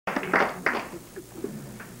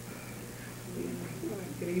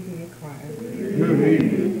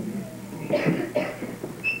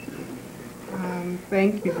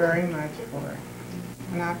Thank you very much for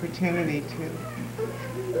an opportunity to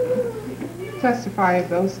testify of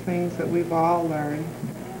those things that we've all learned.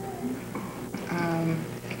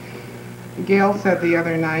 Gail said the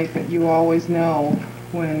other night that you always know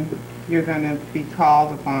when you're going to be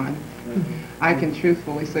called upon. I can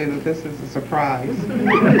truthfully say that this is a surprise.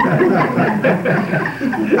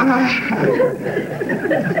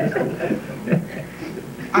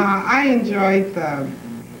 I enjoyed the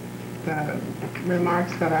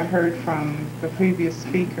remarks that I heard from the previous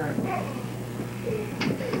speaker,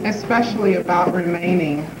 especially about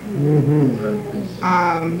remaining.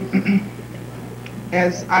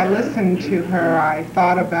 As I listened to her, I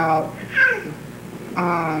thought about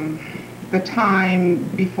the time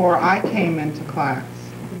before I came into class.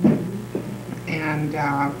 And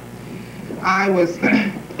I was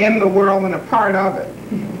in the world and a part of it.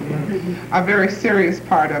 A very serious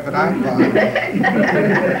part of it, I thought.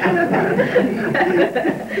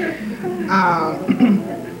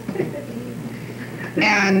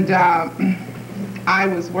 I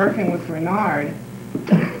was working with Renard,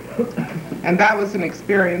 and that was an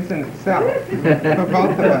experience in itself for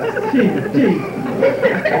both of us.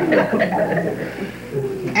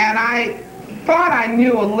 And I thought I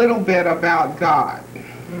knew a little bit about God.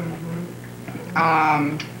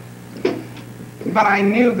 But I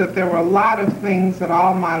knew that there were a lot of things that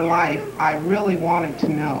all my life I really wanted to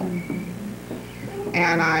know.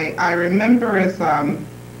 And I remember as a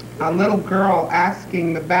little girl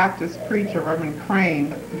asking the Baptist preacher, Reverend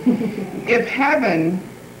Crane, if heaven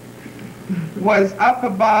was up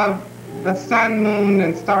above the sun, moon,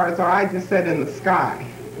 and stars, or I just said in the sky,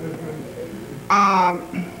 how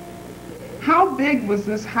big was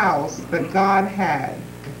this house that God had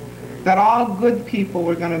that all good people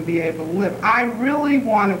were going to be able to live? I really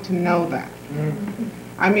wanted to know that.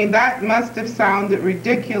 I mean, that must have sounded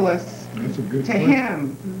ridiculous to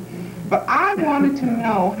him, but I wanted to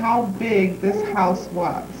know how big this house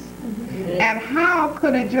was, and how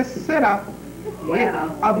could it just sit up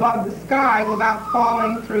above the sky without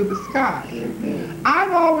falling through the sky.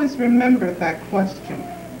 I've always remembered that question.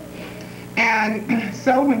 And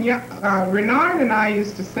so when Renard and I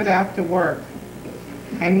used to sit after work,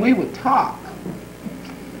 and we would talk,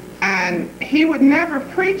 and he would never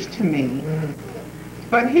preach to me,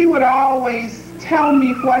 but he would always tell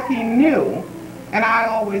me what he knew, and I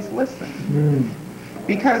always listened,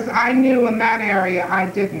 because I knew in that area I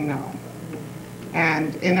didn't know.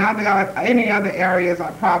 And in any other areas,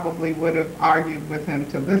 I probably would have argued with him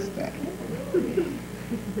to this day.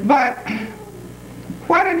 But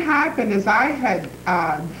what had happened is I had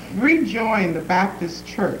rejoined the Baptist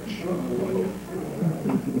Church.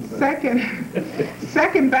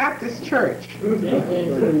 Second Baptist Church.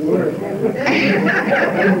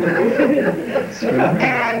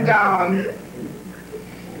 And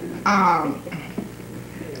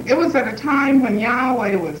it was at a time when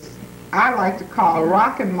Yahweh was, I like to call,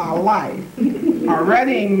 rocking my life, or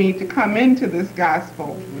readying me to come into this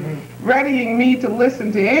gospel, readying me to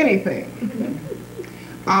listen to anything.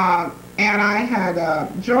 And I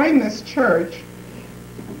had joined this church,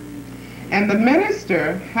 and the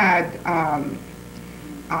minister had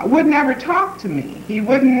would never talk to me. He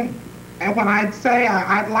wouldn't, and when I'd say,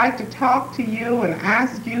 I'd like to talk to you and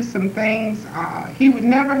ask you some things, he would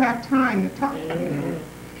never have time to talk to me.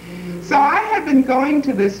 So I had been going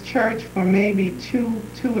to this church for maybe two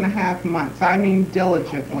and a half months. I mean,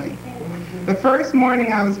 diligently. The first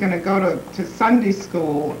morning I was going to go to Sunday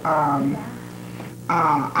school,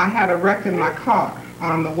 I had a wreck in my car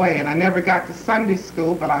on the way, and I never got to Sunday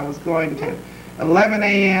school, but I was going to 11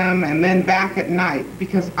 a.m. and then back at night,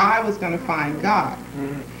 because I was going to find God.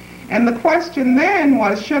 And the question then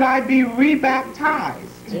was, should I be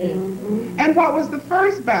rebaptized? And what was the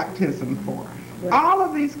first baptism for? All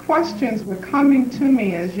of these questions were coming to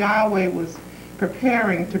me as Yahweh was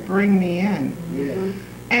preparing to bring me in.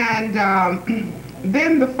 And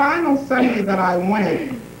then the final Sunday that I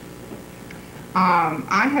went,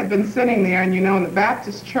 I had been sitting there, and you know, in the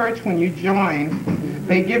Baptist church, when you join,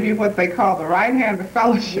 they give you what they call the right hand of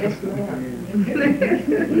fellowship.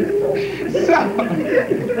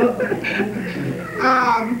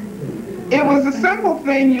 It was a simple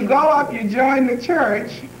thing. You go up, you join the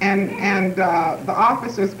church, and the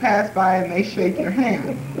officers pass by and they shake your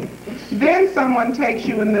hand. Then someone takes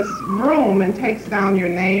you in this room and takes down your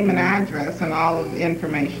name and address and all of the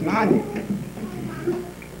information on you.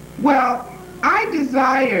 Well, I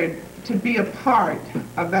desired to be a part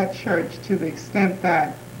of that church to the extent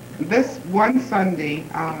that this one Sunday,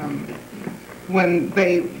 when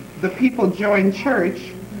the people joined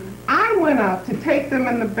church, I went up to take them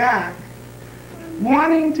in the back,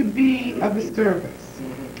 wanting to be of the service.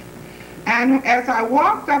 And as I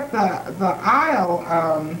walked up the aisle,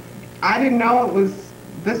 I didn't know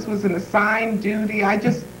this was an assigned duty.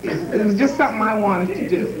 It was just something I wanted to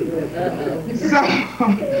do. So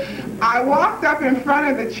I walked up in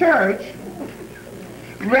front of the church,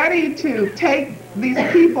 ready to take these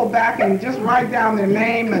people back and just write down their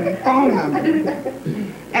name and phone number.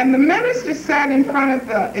 And the minister sat in front of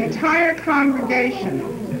the entire congregation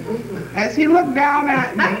as he looked down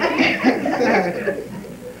at me and said,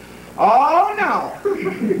 "Oh no."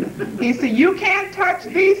 He said, "You can't touch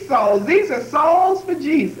these souls. These are souls for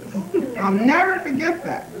Jesus." I'll never forget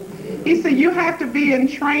that. He said, "You have to be in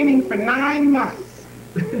training for 9 months."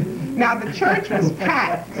 Now the church was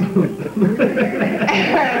packed.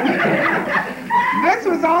 This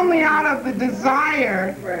was only out of the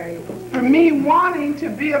desire for me wanting to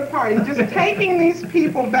be a part, just taking these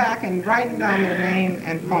people back and writing down their name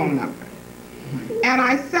and phone number. And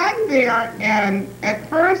I sat there, and at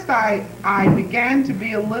first I began to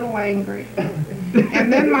be a little angry.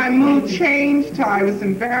 And then my mood changed till I was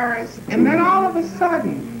embarrassed. And then all of a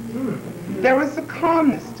sudden, there was a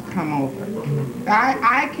calmness to come over.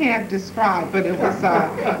 I can't describe, but it was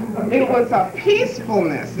a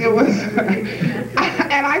peacefulness. It was,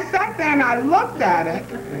 and I sat there and I looked at it,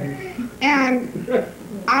 and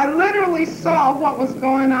I literally saw what was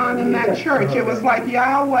going on in that church. It was like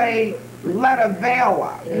Yahweh let a veil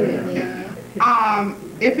up.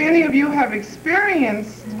 If any of you have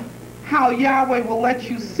experienced how Yahweh will let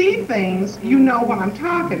you see things, you know what I'm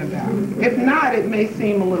talking about. If not, it may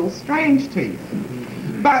seem a little strange to you.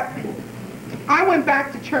 But I went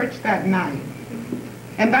back to church that night,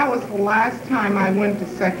 and that was the last time I went to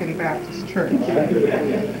Second Baptist Church.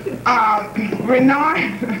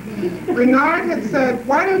 Renard had said,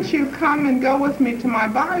 "Why don't you come and go with me to my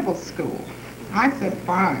Bible school?" I said,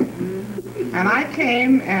 "Fine." And I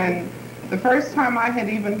came, and the first time I had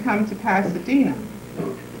even come to Pasadena,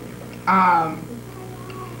 I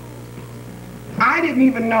didn't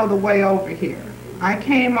even know the way over here. I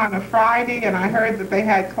came on a Friday, and I heard that they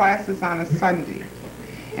had classes on a Sunday.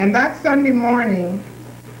 And that Sunday morning,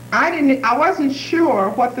 I wasn't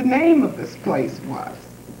sure what the name of this place was.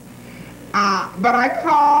 But I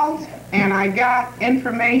called, and I got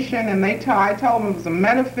information, and I told them it was a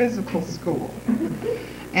metaphysical school.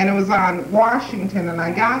 And it was on Washington, and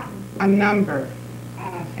I got a number,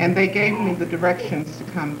 and they gave me the directions to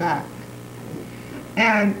come back.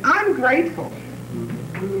 And I'm grateful,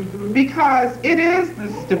 because it is the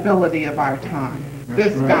stability of our time,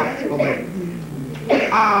 this gospel is.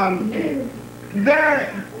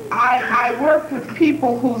 I work with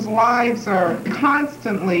people whose lives are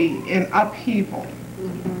constantly in upheaval.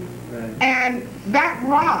 And that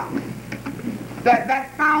rock, that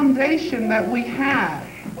foundation that we have,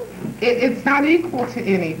 it's not equal to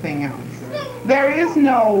anything else. There is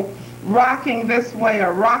no rocking this way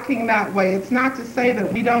or rocking that way. It's not to say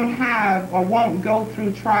that we don't have or won't go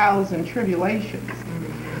through trials and tribulations.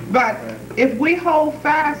 But if we hold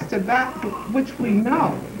fast to that which we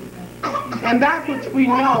know, and that which we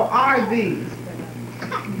know are these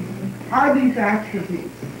attributes.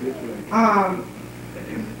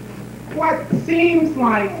 What seems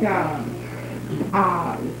like an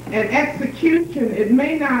execution, it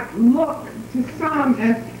may not look to some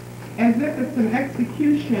as if it's an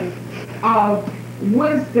execution of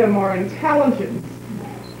wisdom or intelligence.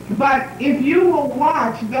 But if you will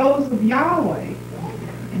watch those of Yahweh,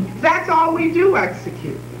 that's all we do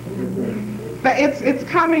execute. But it's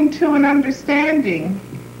coming to an understanding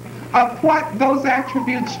of what those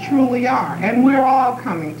attributes truly are, and we're all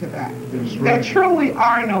coming to that. Right. There truly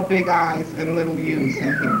are no big I's and little U's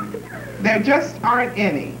in here. There just aren't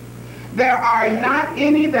any. There are not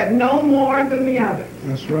any that know more than the others.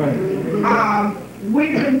 That's right.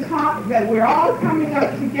 We've been taught that we're all coming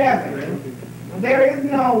up together. There is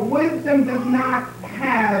no, wisdom does not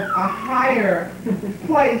have a higher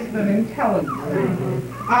place than intelligence.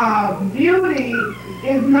 Beauty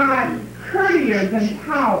is not courtier than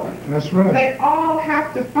power. That's right. They all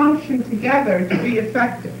have to function together to be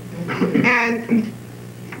effective. And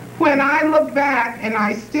when I look back, and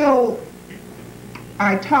I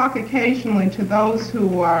talk occasionally to those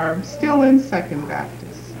who are still in Second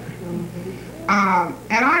Baptist,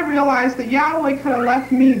 and I realize that Yahweh could have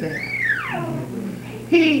left me there.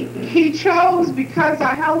 He chose, because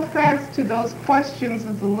I held fast to those questions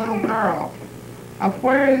as a little girl of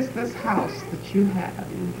where is this house that you have?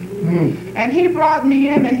 And he brought me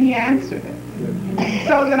in and he answered it.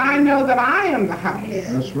 So that I know that I am the house.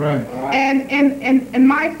 That's right. And in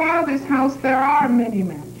my Father's house there are many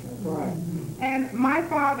mansions. And my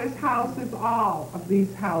Father's house is all of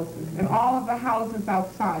these houses and all of the houses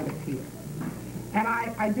outside of here. And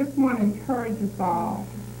I just want to encourage us all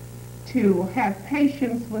to have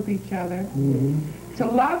patience with each other, to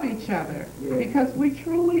love each other, because we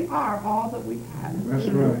truly are all that we have. That's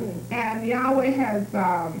right. And Yahweh has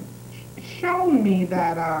shown me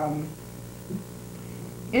that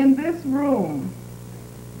in this room,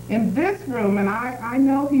 and I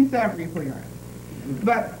know he's everywhere,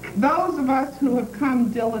 but those of us who have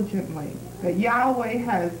come diligently, that Yahweh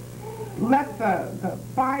has let the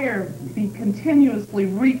fire be continuously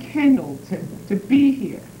rekindled to be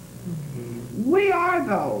here. We are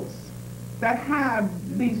those that have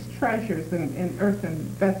these treasures in earthen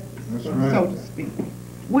vessels, so to speak.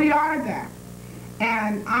 We are that.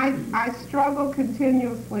 And I struggle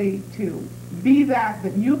continuously to be that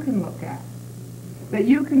you can look at, that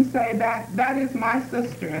you can say that is my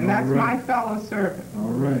sister and that's my fellow servant.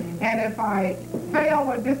 All right. And if I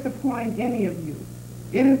fail or disappoint any of you,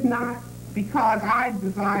 it is not because I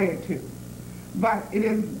desire to, but it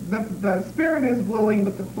is the spirit is willing,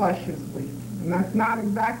 but the flesh is weak. And that's not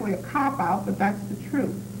exactly a cop-out, but that's the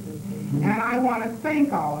truth. And I want to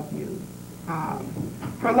thank all of you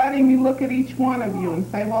for letting me look at each one of you and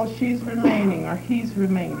say, well, she's remaining or he's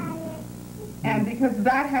remaining. And because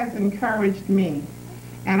that has encouraged me.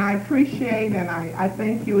 And I appreciate and I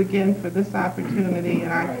thank you again for this opportunity.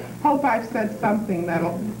 And I hope I've said something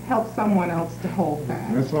that'll help someone else to hold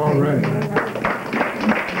fast. That's all right.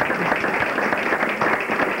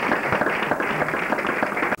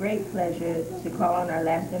 Great pleasure to call on our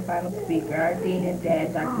last and final speaker, our Dean and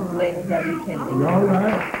Dad, Dr. Wiley W. Kinley. All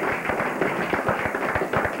right.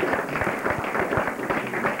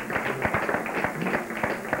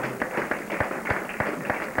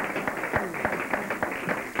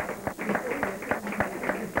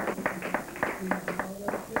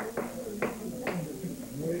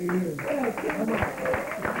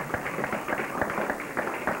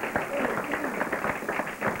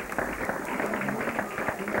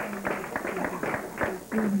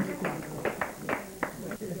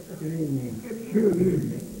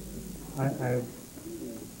 I was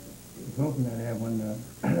hoping I'd have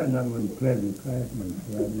another one pleasant classmate,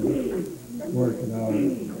 so I just work it out.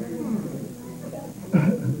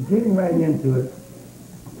 Getting right into it,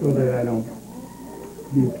 so that I don't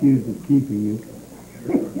be accused of keeping you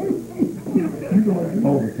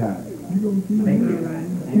overtime. Keep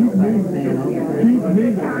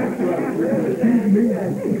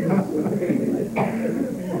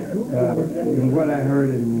And what I heard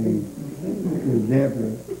in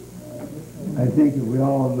Deborah, I think if we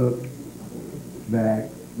all look back,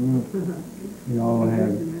 we all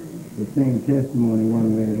have the same testimony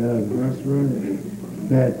one way or the other. That's right.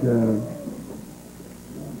 That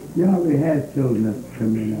Yahweh has chosen us to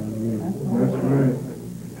come in out of here. That's right.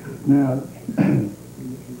 Now,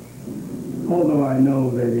 although I know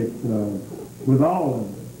that it's, with all of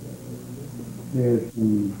us, there's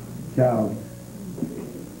some child-bearing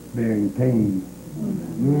pain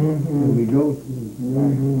that we go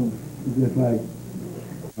through. Just like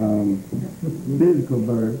physical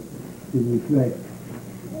birth, it reflects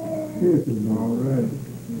spiritual birth. All right.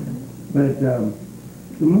 But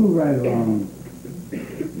to move right along,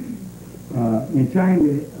 in trying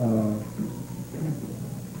to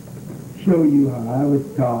show you how I was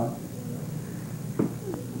taught,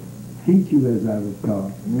 teach you as I was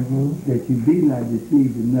taught, that you be not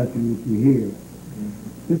deceived in nothing that you hear.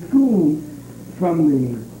 The school, from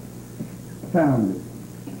the founder,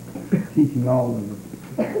 teaching all of us,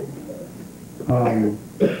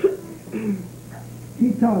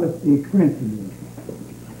 he taught us a principle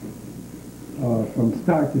from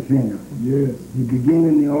start to finish. Yes. You begin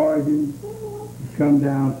in the origin, you come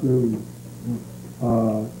down through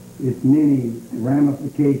its many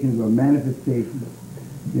ramifications or manifestations,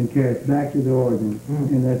 then carry us back to the origin,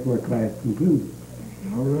 and that's where class concluded.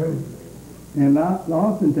 All right. And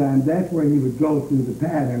oftentimes that's where he would go through the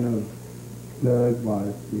pattern of blood,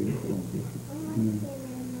 water, spirit,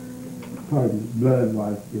 blood,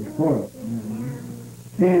 water, spirit, oil.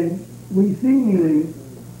 And we seemingly,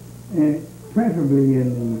 and preferably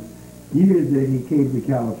in the years that he came to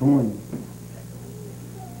California,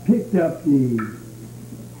 picked up the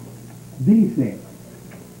descent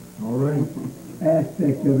All right.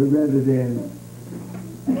 aspect of it rather than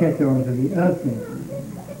catch on to the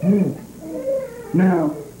ascent.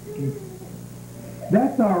 Now,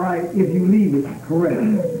 that's all right if you leave it correct.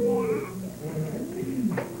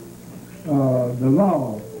 The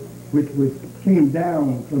law, which came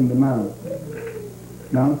down from the Mount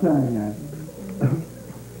Sinai,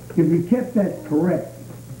 if we kept that correct,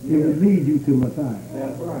 it would lead you to Messiah.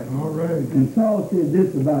 That's right. All right. And Saul said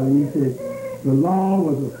this about it. He said, the law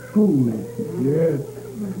was a schoolmaster. Yes.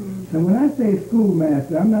 And when I say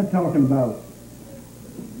schoolmaster, I'm not talking about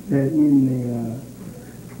that in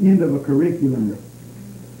the end of a curriculum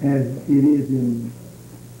as it is in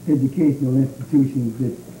educational institutions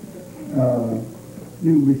that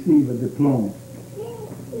you receive a diploma.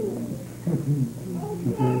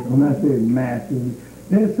 Okay. When I say master,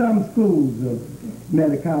 there's some schools of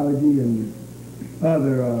medicology and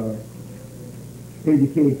other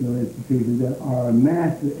educational institutions that are a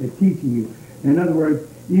master at teaching you. In other words,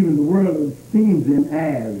 even the world esteems them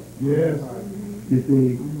as, Yes. you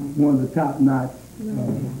see, one of the top-notch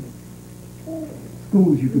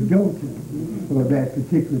schools you could go to for that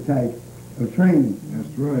particular type of training.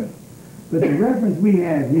 That's right. But the reference we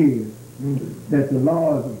have here, that the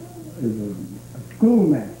law is a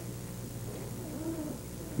schoolmaster,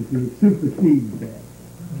 you see, it supersedes that.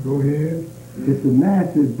 Go ahead. It's the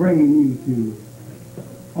master bringing you to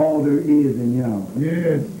all there is in y'all.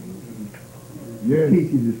 Yes. Yes.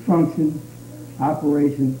 Teaches its function,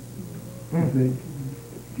 operation, you see,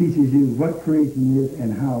 teaches you what creation is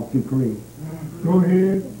and how to create. Go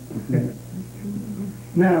ahead. You see.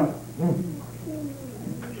 Now,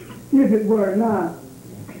 if it were not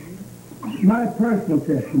my personal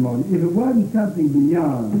testimony, if it wasn't something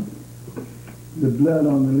beyond the blood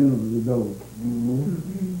on the lintels of the door,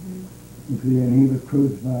 you see, and he was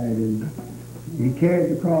crucified, and he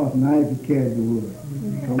carried the cross, knife, he carried the wood.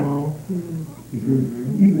 Come on. You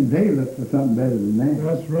see, even they looked for something better than that.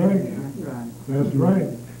 That's right. That's right.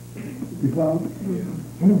 You follow?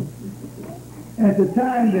 At the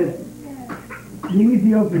time that the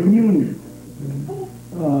Ethiopian eunuch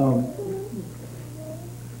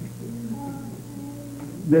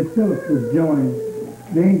that Philip was joined,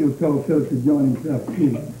 the angel told Philip to join himself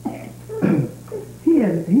to.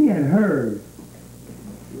 he had heard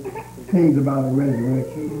things about a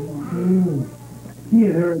resurrection. He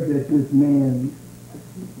had heard that this man,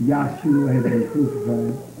 Yahshua, had been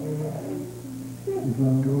crucified.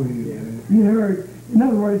 Go ahead. He heard, in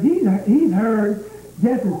other words, he's heard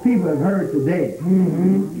just as people have heard today.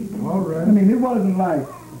 All right. I mean, it wasn't like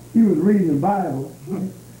he was reading the Bible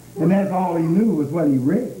and that's all he knew was what he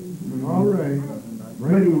read. All right.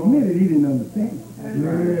 But he admitted he didn't understand.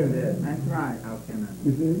 Yes. That's right.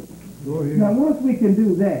 You see? Go ahead. Now, once we can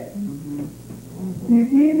do that, in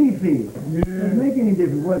any field, it doesn't make any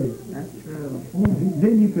difference what it is. That's true.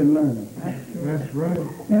 Then you can learn. That's right.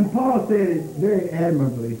 And Paul said it very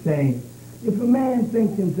admirably, saying, if a man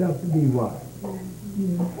thinks himself to be wise,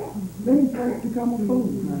 then he starts to become a fool.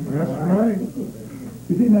 That's right.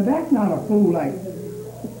 You see, now that's not a fool like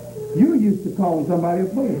you used to call somebody a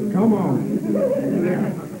fool. Come on.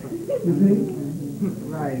 You see?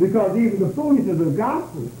 Right. Because even the foolishness of the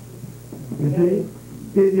gospel, you see,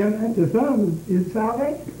 the Son is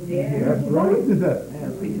salvation. Yeah. That's The right. foolishness of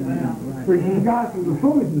it. Preaching the gospel, the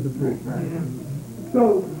foolishness of preaching.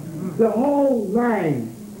 So, the whole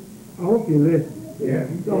line, I hope you listen, Yeah.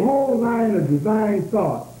 the whole line of divine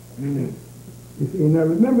thought. You see, now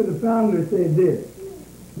remember the founder said this,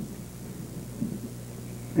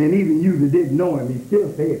 and even you that didn't know him, he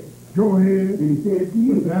still said it. Go ahead. And he said it to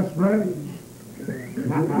you. That's right.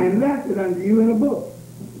 And left it unto you in a book.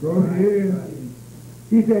 Go ahead.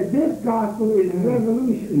 He said, this gospel is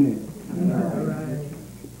revolutionary.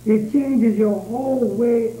 It changes your whole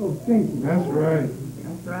way of thinking. That's right.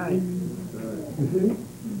 That's right. You see?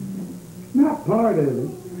 Not part of it.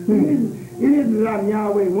 It isn't that I'm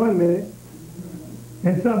Yahweh one minute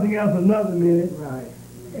and something else another minute Right.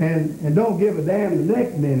 and don't give a damn the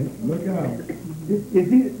next minute. Look out.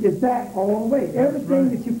 It's that all the way. Everything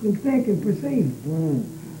that you can think and perceive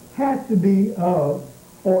has to be of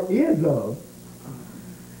or is of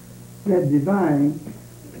that divine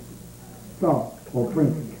thought or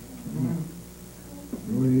principle.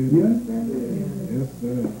 Go ahead. You understand? Yes,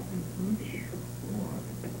 sir.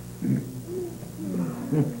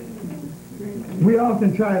 We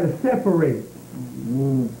often try to separate.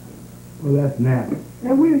 Well, that's natural.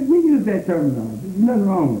 And we use that terminology. There's nothing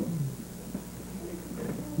wrong with it.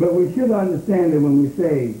 But we should understand that when we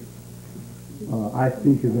say, I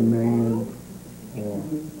speak as a man,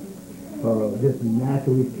 or just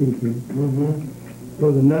naturally speaking,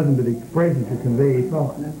 those are nothing but expressions to convey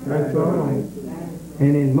thought. That's all.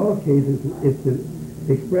 And in most cases, it's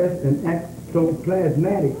to express an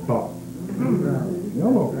ectoplasmatic thought,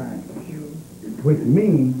 No. which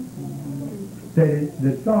means that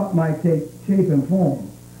the thought might take shape and form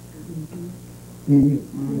in you.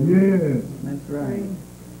 Yes. That's right.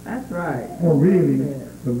 That's right. Or really,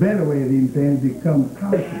 the better way of even saying it, become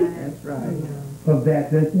conscious. That's right. of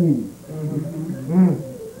that that's in you.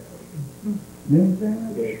 You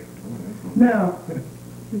understand? Now,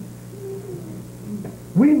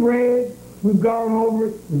 we've read, we've gone over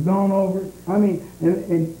it, I mean,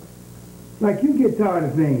 and like you get tired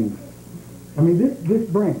of things. I mean, this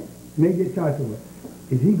brain may get tired of it.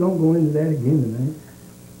 Is he going to go into that again tonight?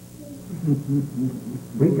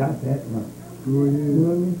 We got that right. You know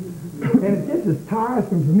what I mean? And it's just as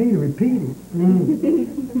tiresome for me to repeat it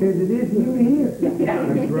as it is for you to hear.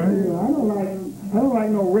 That's right. You know, I don't like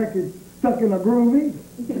no record stuck in a groove either.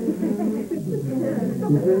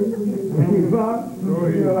 You see? You follow?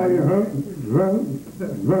 You know, like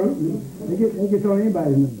they get on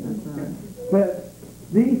anybody's number. But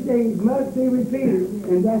these things must be repeated,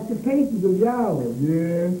 and that's the pieces of Yahweh.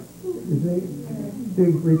 Yes. You see? To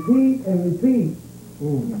repeat and repeat.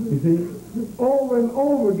 You see? Over and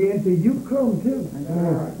over again till you come to.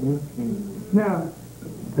 Now,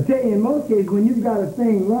 I tell you, in most cases, when you've got a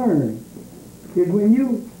thing learned, is when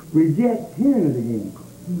you reject hearing it again.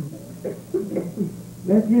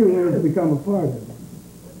 That's usually when it's become a part of it.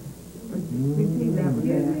 Repeat that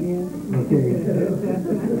again. Okay.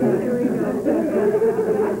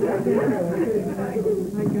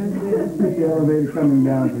 It's the elevator coming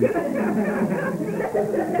down to you.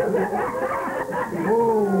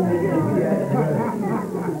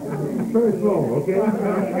 First floor, okay?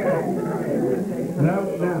 Now,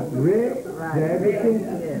 Rick,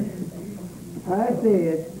 I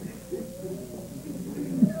said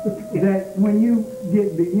that when you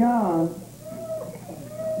get beyond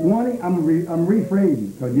wanting, I'm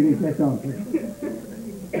rephrasing, because you didn't catch on to it.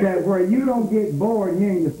 That where you don't get bored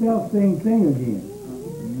hearing the self-same thing again,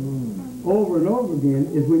 over and over again,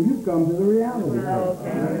 is when you come to the reality. Oh,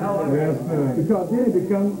 okay. Yes, sir. Because then it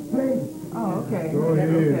becomes pleasure. Oh, okay. Go ahead.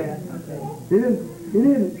 Okay. It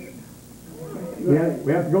isn't. We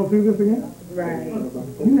have to go through this again? Right.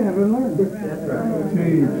 You never learned this. That's right.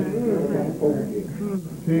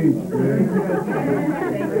 Teach, man.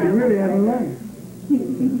 You really haven't learned.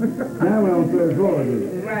 Now we're on third floor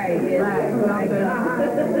again. Right, yes. Right.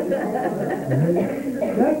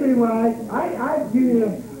 That's the reason why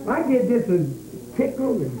I get this as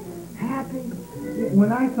tickled and happy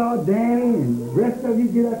when I saw Danny and the rest of you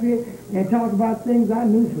get up here and talk about things I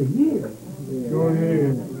knew for years. Go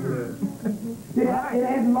ahead. It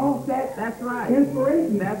hasn't lost that That's right.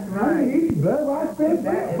 inspiration. That's I right. mean, I spent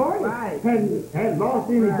That is party. right. Hasn't lost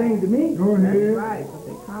anything to me. Go That's ahead. right.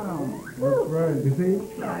 They count on it. That's right. You see?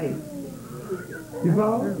 Right. You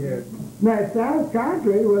follow? Yes. Now, it sounds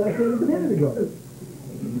contrary to what I said a minute ago.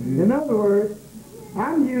 In other words,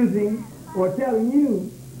 I'm using or telling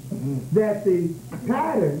you that the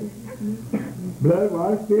pattern, blood,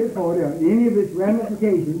 water, spirit, order, any of its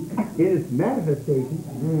ramifications, its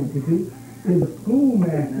manifestations, you see, is a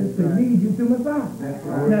schoolmaster to lead you to Messiah.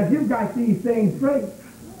 Right. Now, if you've got these things straight,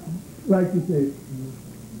 like you said,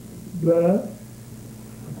 blood,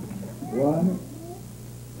 water,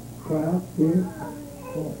 cloud, spirit,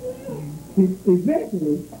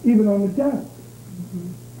 eventually, even on the top,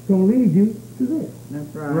 it's going to lead you to this.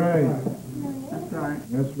 That's right. Right. That's right.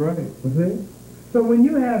 That's right. See? So when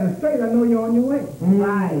you have it straight, I know you're on your way.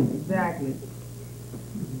 Right. Exactly.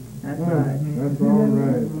 That's right. That's all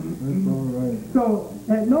right. That's all right. So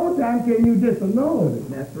at no time can you disannul it.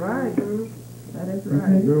 That's right. That is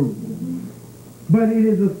right. Do. But it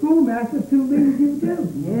is a schoolmaster to lead you to.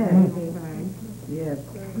 Yes. Yes.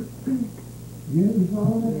 You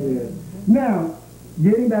follow that? Now,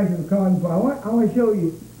 getting back to the cardinal point, I want to show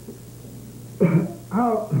you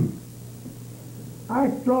how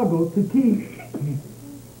I struggle to keep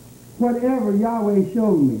whatever Yahweh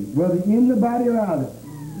showed me, whether in the body or out of it.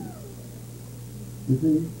 You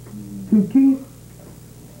see? To keep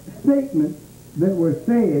statements that were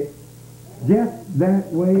said just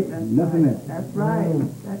that way and nothing else. That's right.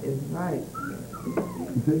 That is right.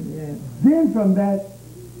 You see? Yes. Then from that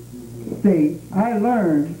state, I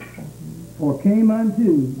learned or came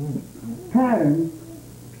unto patterns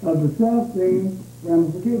of the self-same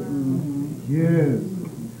ramifications. Yes.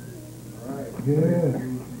 Yes.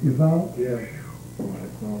 You follow? Yes.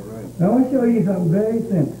 That's all right. I want to show you something very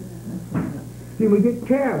simple. See, we get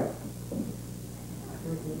careless.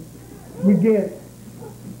 We get,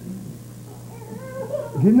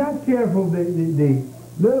 if you're not careful, the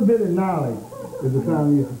little bit of knowledge, as the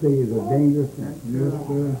family used to say, is a dangerous thing. Yes,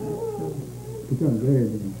 sir. It becomes very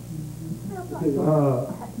dangerous.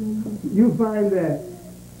 You find that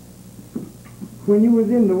when you was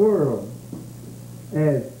in the world,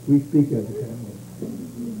 as we speak of it,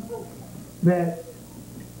 that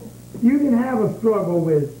you didn't have a struggle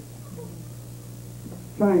with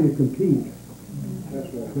trying to compete.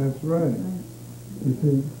 That's right. You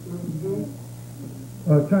see?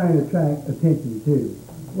 Or trying to attract attention too.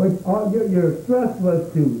 All your thrust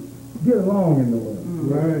was to get along in the world.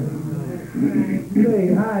 Right.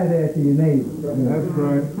 Say hi there to your neighbor. That's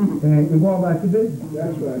right. And go about your business.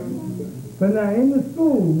 That's right. But now in the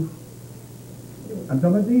schools, I'm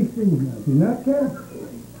talking about these schools now, if you're not careful,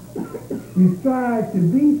 you strive to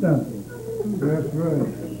be something That's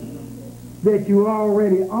right. that you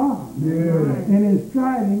already are. Yeah. And in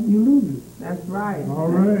striving, you lose it. That's right. All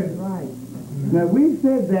right. That's right. Now we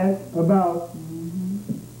said that about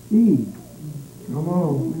Eve, Come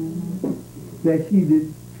on. that she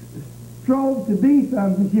did strove to be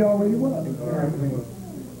something she already was.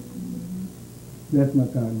 That's my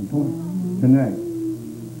talking point tonight.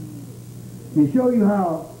 To show you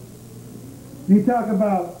how you talk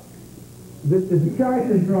about the chart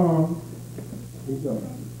is drawn.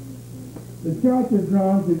 The chart is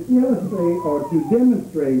drawn to illustrate or to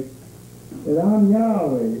demonstrate that I'm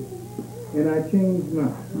Yahweh and I change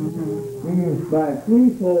not. By a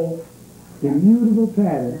threefold immutable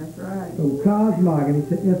pattern That's right. from cosmogony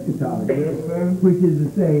to eschatology, Yes, sir. which is to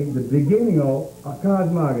say the beginning of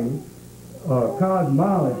cosmogony or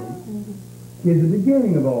cosmology is the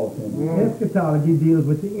beginning of all things. Eschatology deals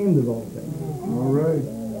with the end of all things. All right.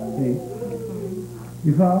 See?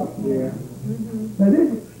 You follow? Yeah. Now this,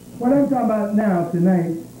 what I'm talking about now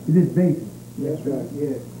tonight is this basic. That's right.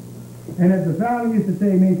 Yeah. And as the founder used to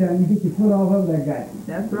say many times, you get your foot off of that guy.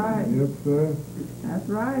 That's right. Yes, sir. That's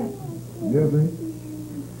right. Yes, sir.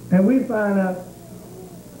 And we find out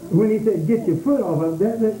when he said get your foot off of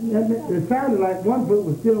that, it sounded like one foot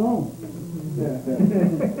was still on.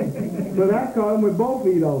 So I caught him with both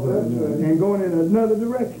feet off of it and going in another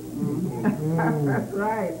direction. That's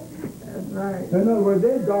right. That's right. In other words,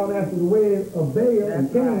 they've gone after the way of Baal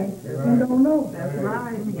and Cain and don't know. That's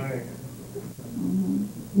right.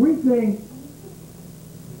 We think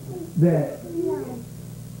that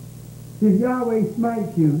if Yahweh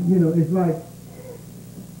smites you, you know, it's like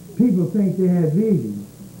people think they have visions.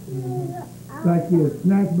 Like you're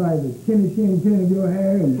snatched by the chin of your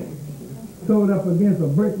hair and thrown up against a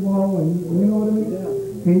brick wall, and you know what I mean?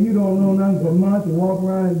 And you don't know nothing for months and walk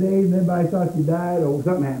around in days and everybody thought you died or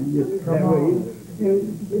something happened. Just that way.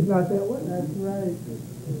 It's not that way. That's right.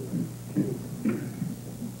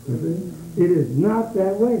 It is not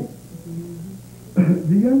that way.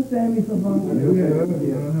 Do you understand me so far?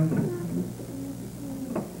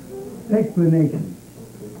 Explanation.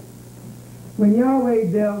 When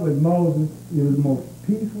Yahweh dealt with Moses, it was the most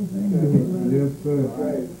peaceful thing. Yes,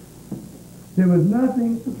 sir. There was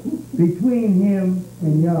nothing between him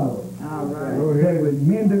and Yahweh All right. Go that ahead. was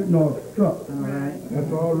hindered nor struck. All right.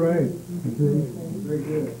 That's all right. You see? Very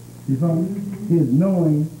good. You follow me? His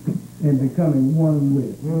knowing and becoming one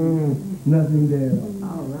with. Nothing there.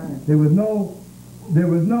 All right. There was no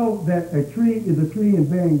that a tree is a tree and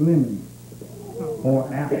bearing lemons or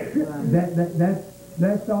apples.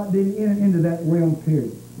 That thought didn't enter into that realm,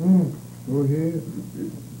 period. Go ahead.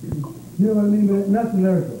 You know what I mean? But nothing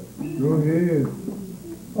earthly. Go ahead.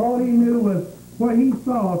 All he knew was what he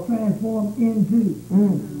saw transformed into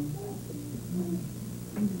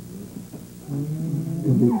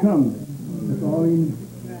and become it. That's all he knew.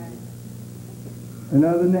 And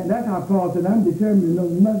other than that, that's how Paul said, I'm determined to know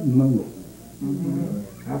nothing among you.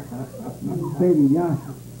 Saving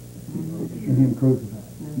Yahshua and him crucified.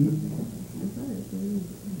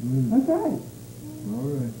 That's right. All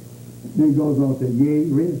right. Then he goes on to say, yea,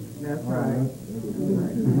 risen. That's right.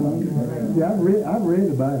 Yeah, I've read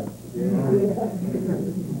the Bible.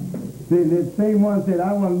 See, the same one said,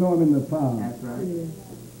 I want to know him in the power That's right.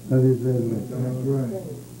 of his resurrection. That's right.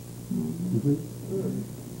 You see?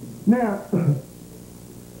 Now,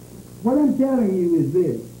 what I'm telling you is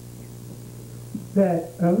this,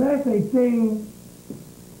 that unless a thing,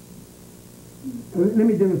 let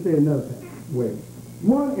me demonstrate another way.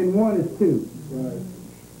 1 and 1 is 2. Right.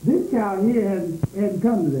 This child here hasn't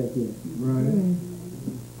come to that yet. Right.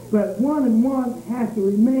 But 1 and 1 has to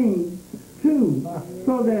remain 2,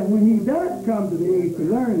 so that when he does come to the age to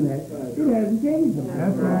learn that, it hasn't changed him.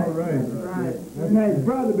 That's all right. Right. Now his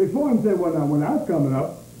brother before him said, well, now when I was coming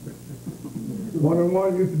up, 1 and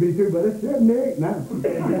 1 used to be 2, but it's 7 to 8 now.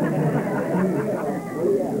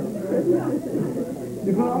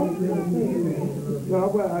 You follow?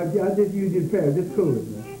 Well, I just use his pair, just cool it,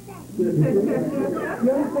 man. You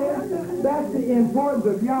understand? That's the importance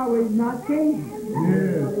of Yahweh not changing.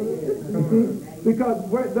 Yeah. You see?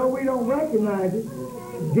 Because though we don't recognize it,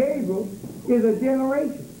 Gabriel is a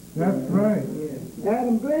generation. That's right.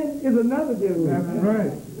 Adam Glenn is another generation. That's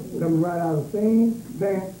right. Coming right out of the same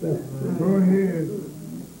damn stuff. Go ahead.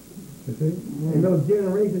 You see? And those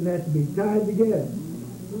generations have to be tied together.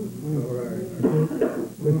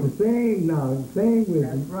 With the same knowledge, same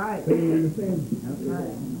wisdom, That's right. same understanding. That's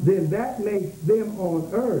right. Then that makes them on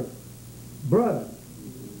earth brothers,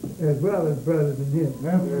 as well as brothers in him.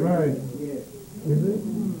 That's right. You see?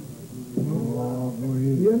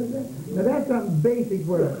 You understand? Now that's something basic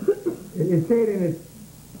where it's said in its,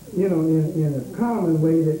 you know, in a common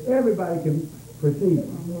way that everybody can perceive.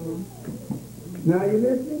 Now you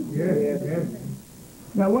listening? Yes, yes.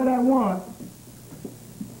 Now what I want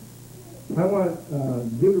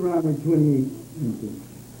Deuteronomy 28.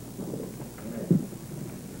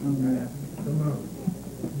 Come on.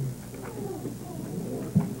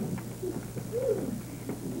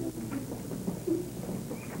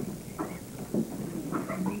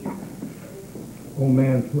 Old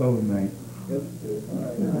man slow tonight.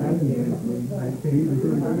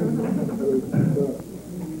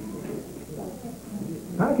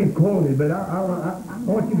 I can quote it, but I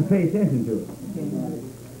want you to pay attention to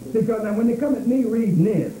it. Because now when they come at me reading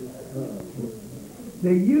this,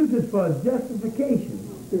 they use it for justification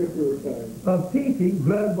of teaching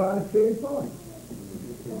blood, water, spirit, party.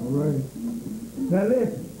 All right. Now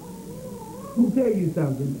listen, let me tell you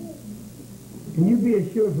something. Can you be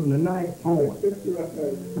assured from the night on?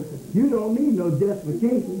 You don't need no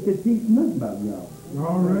justification to teach nothing about y'all.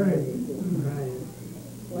 All right.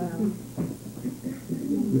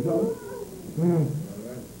 You know?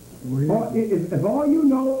 Well, If all you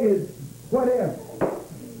know is whatever,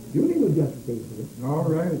 you need no justification for it. all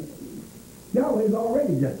right. Yahweh is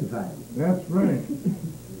already justified. That's right.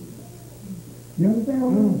 You understand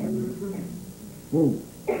what I'm saying? Whoa.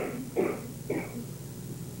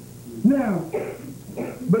 Now,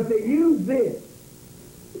 but they use this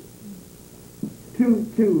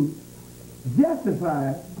to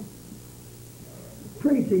justify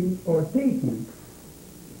preaching or teaching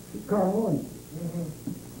carnality.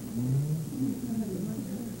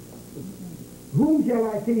 Whom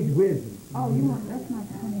shall I teach wisdom? Oh, no, that's not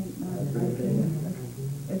 28.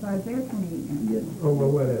 It's Isaiah 28. Oh,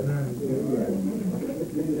 well, whatever.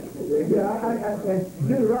 Yeah,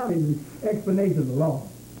 Deuteronomy's explanation of the law.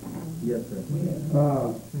 Yes, sir.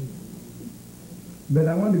 But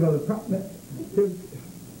I wanted to go to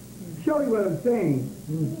show you what I'm saying.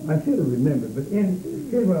 I should have remembered, but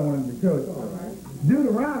here's what I wanted to show you.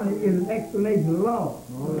 Deuteronomy is an explanation of the law.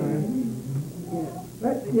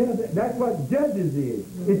 That's what judges is.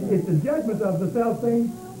 It's the judgment of the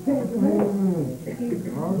self-same.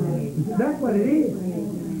 That's what it is.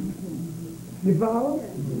 You follow?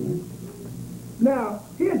 Now,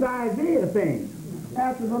 here's Isaiah saying,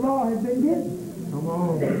 after the law has been given. Come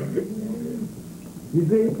on. You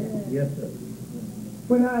see? Yes, sir.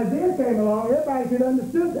 When Isaiah came along, everybody could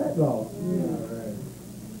understood that law.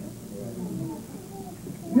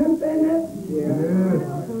 You understand that?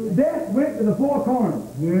 Yes. Death went to the four corners.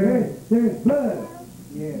 Yes. There's blood.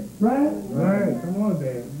 Yes. Right? Right. Come on,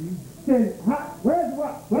 Dad. Says, where's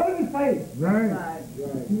what? Where's his faith? Right.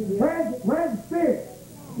 Where's the spirit?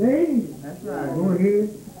 The angel. That's right. Go ahead.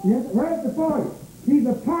 Yes. Where's the party? He's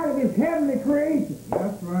a part of his heavenly creation.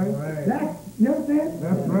 That's right. That's, you understand?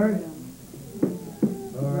 That's right.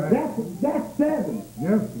 All right. That's 7.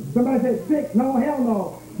 Yes, sir. Somebody said 6. No, hell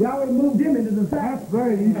no. Y'all already moved him into the 7. That's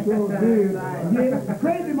right. He sure did. Yeah,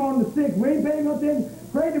 praise him on the 6. We ain't paying no attention.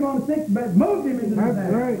 Praise him on the 6, but moved him into the 7.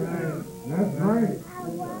 That's right. That's right.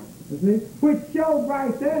 You see? Which shows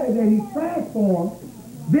right there that he transformed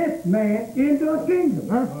this man into a kingdom.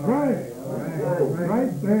 That's right.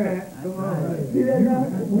 Right there. See that now?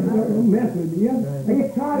 Don't mess with me. I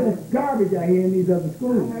get tired of this garbage I hear in these other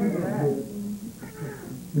schools.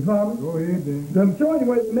 You follow me? Go ahead, then. So I'm showing you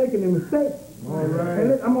where they're making a mistake. All And right.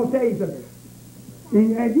 look, I'm going to tell you something.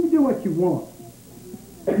 And you do what you want.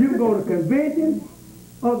 You go to conventions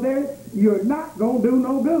up there, you're not going to do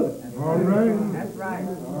no good. All right. That's right.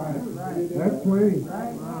 That's way.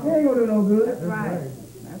 You ain't going to do no good. That's right.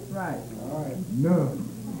 That's right. No.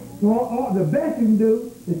 So the best you can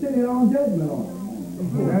do is sit your own judgment on it.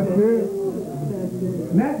 That's it.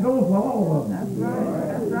 And that goes for all of them. That's right.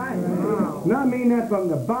 That's right. And I mean that from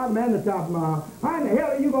the bottom and the top of my heart. How in the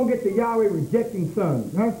hell are you going to get to Yahweh rejecting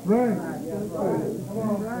sons? That's right.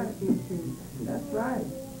 That's right.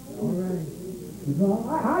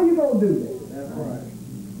 How you going to do that? That's right.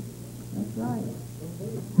 That's right.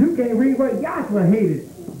 You can't read what Joshua hated.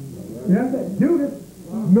 You know what I'm saying? Judas.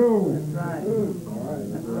 No. Right.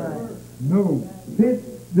 That's right. No.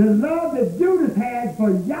 The love that Judas had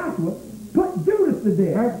for Joshua put Judas to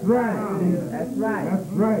death. That's right. That's right. That's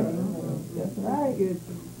right. That's right.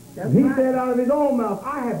 That's He right. said out of his own mouth,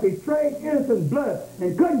 I have betrayed innocent blood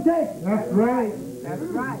and couldn't take it. That's right. That's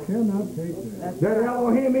right. Cannot take that. That's That right. all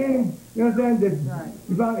him in, you understand? That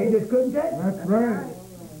Right. he just couldn't take it. That's right.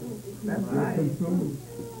 That's right. Consumed.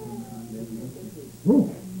 Woo.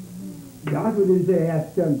 Joshua didn't say,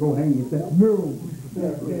 have to go hang yourself. No.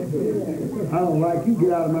 I don't like you,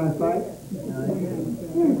 get out of my sight.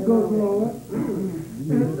 Go through all that.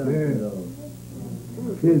 Yeah.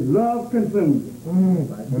 His love consumes him.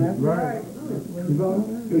 That's right. You know?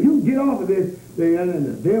 If you get off of this thing, and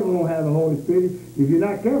the devil don't have the Holy Spirit, if you're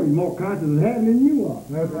not careful, you're more conscious of having than you are.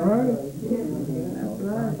 That's right.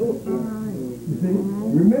 You see?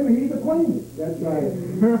 Remember, he's acquainted. That's right.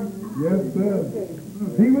 Yes, sir.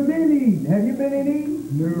 He was in Eden. Have you been in Eden?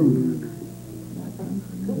 No.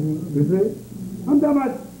 You see? I'm talking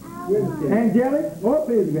about angelic or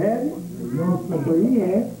physical, have you? No, So sir. he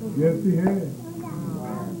has. Yes, he has.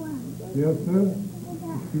 Yes, sir.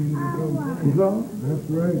 You know? That's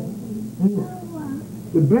right.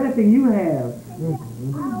 The blessing you have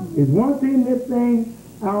is once in this thing,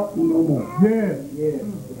 out no more. Yes.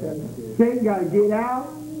 Satan got to get out,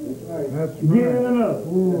 That's get in right. another.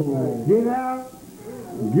 Oh. Get out,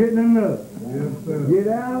 get in another. Yes, sir. Get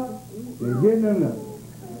out, and get in another.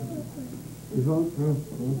 You know?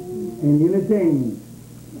 And entertain.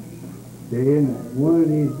 They're in one of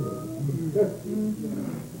these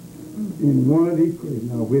in one of these places.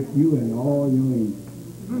 Now with you and all your angels.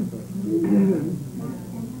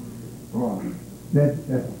 That's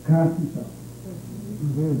a constant thought.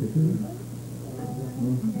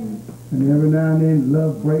 And every now and then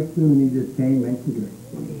love breaks through and he just can't make the grade.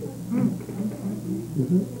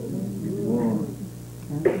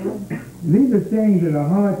 These are things that are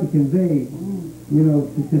hard to convey, you know,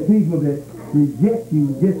 to people that reject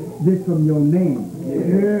you just from your name.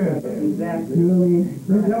 Yeah. Exactly. You know what I mean?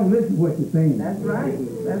 They don't listen to what you're saying. That's right.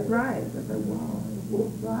 That's right.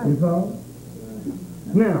 You follow?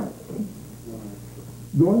 Now,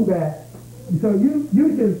 going back, so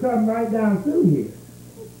you should come right down through here.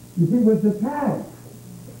 You see, with the power.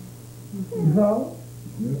 You follow?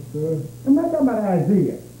 Yes, sir. I'm not talking about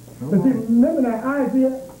Isaiah. But see, remember that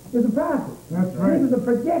Isaiah is a prophet. That's right. This is a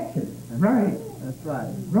projection. Right. That's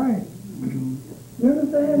right. Right. You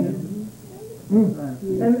understand?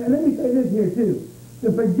 And let me say this here too.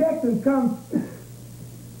 The projection comes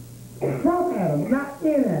from Adam, not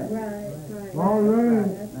in Adam. All right.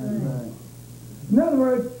 In other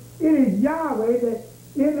words, it is Yahweh that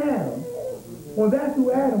in Adam, well that's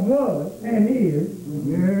who Adam was and is,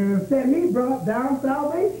 Yes. that he brought down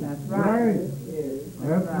salvation. That's Right. right.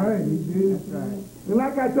 That's right. He did. That's right. And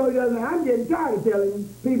like I told you the other night, I'm getting tired of telling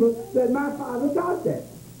people that my father taught that.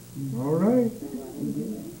 All right.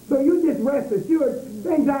 So you just rest assured,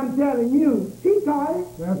 things I'm telling you, he taught it.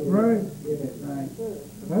 That's right.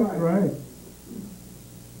 That's right.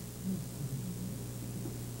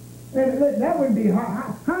 And that wouldn't be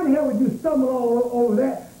hard. How the hell would you stumble all over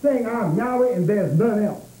that saying I'm Yahweh and there's none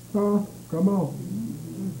else? Huh? Come on.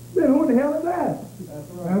 Then who the hell is that?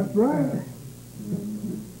 That's right.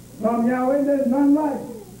 I'm Yahweh and there's none like it.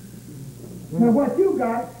 Now what you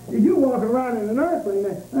got is you walk around in an earthling,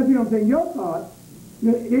 that's you don't think your thought,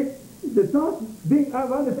 the thoughts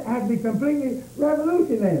of others have to be completely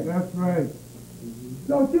revolutionary. That's right.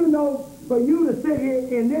 Don't you know, for you to sit here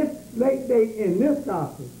in this late day in this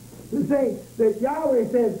gospel, to say that Yahweh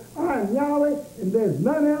says, I'm Yahweh and there's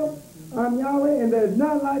none else, I'm Yahweh and there's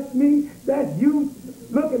none like me, that's you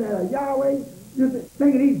looking at a Yahweh, just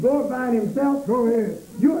thinking he's glorifying himself. Go ahead.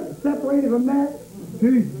 You're separated from that.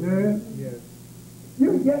 Teach, Dad.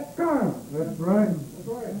 You get carnal. That's right.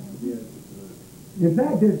 In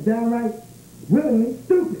fact, it's downright willingly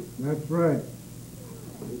stupid. That's right.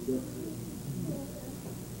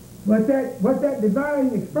 What that divine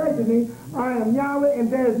expression means, I am Yahweh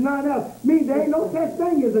and there is none else, means there ain't no such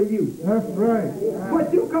thing as a you. That's right.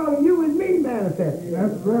 What you calling you is me manifested.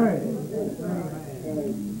 That's right.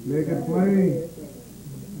 Make it plain.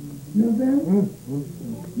 You understand?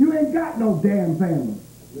 You ain't got no damn family.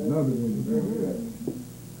 Love it.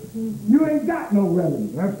 You ain't got no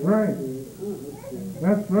relatives. That's right.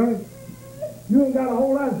 That's right. You ain't got a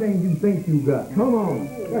whole lot of things you think you got. Come on.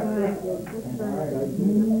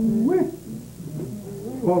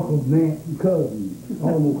 Uncles, aunts, and cousins,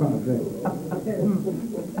 all those kind of things.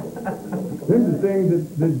 These are things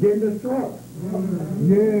that's getting us strong.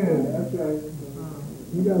 Yeah. That's right.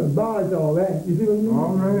 You got to abolish all that. You see what I mean?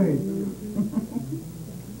 All right.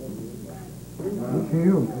 It's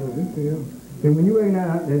him. It's him. And when you ain't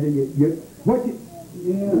out,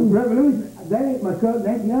 revolution, that ain't my cousin,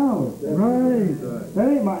 that's yours. Right. That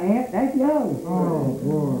ain't my aunt, that's yours. Oh,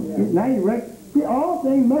 boy. Now you see, all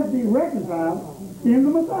things must be reconciled in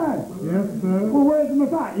the Messiah. Yes, sir. Well, where's the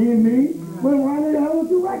Messiah? In me. Well, why the hell don't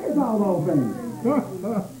you reconcile those things?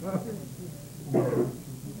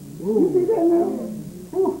 You see that now?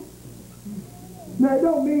 Ooh. Now, it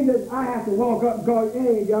don't mean that I have to walk up and call,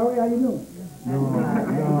 hey, Gary, how you doing?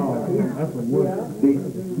 No, that's a word. See,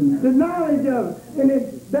 the knowledge of it, and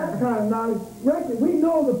it's that kind of knowledge, we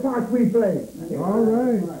know the parts we play. All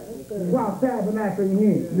right. While tabernacling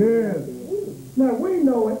here. Yes. Now, we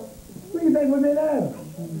know it. What do you think was in Adam?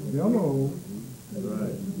 Hello.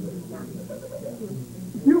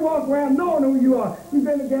 You walk around knowing who you are. You've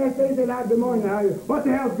been to the gas station out good morning. How you? What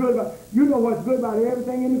the hell's good about? You know what's good about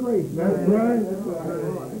everything in the creation. That's right.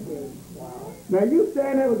 Now you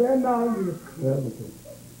stand there with that knowledge.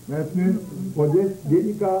 That's it. Well, just get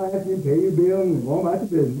your car, after you pay your bill, and go about your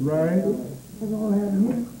business. Right. That's all happening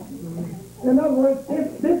here. In other words,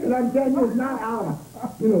 this that I'm telling you is not out,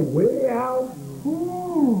 way out.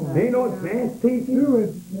 Ain't no advanced teaching.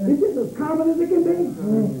 It's just as common as it can be.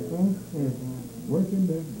 Working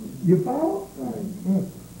there. You follow?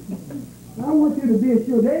 I want you to be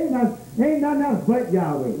assured there ain't nothing else but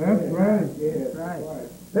Yahweh. That's right. That's right.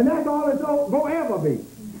 And that's all it's going to ever be.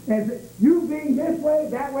 And you being this way,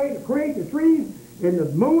 that way, the creek, the trees, and the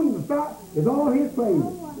moon, and the stars, is all his praise.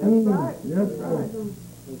 That's right. Yes, right.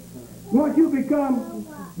 Once you become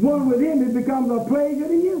one with him, it becomes a pleasure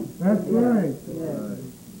to you. That's right.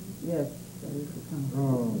 Yes.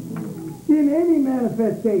 Oh, In any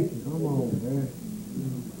manifestation. come on, man.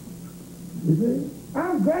 You see?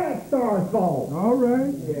 I'm glad stars fall. All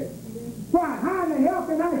right. Why? How in the hell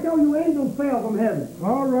can I show you angels fell from heaven?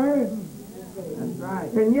 All right. That's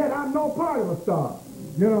right. And yet I'm no part of a star.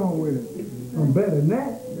 Get on with it. I'm better than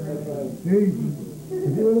that. Jesus.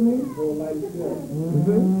 You see what I mean?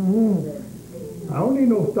 Mm-hmm. I don't need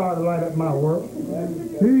no star to light up my work.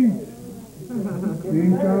 Teach.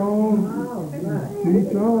 Teach on.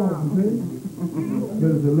 Teach on. See?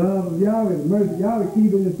 Because the love of Yahweh, the mercy of Yahweh,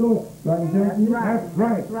 keeping the soul. Right, exactly. That's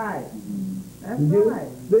right. That's right. That's You get right.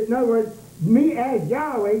 it? In other words, me as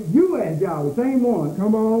Yahweh, you as Yahweh, same one.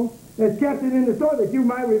 Come on. Has kept it in the store that you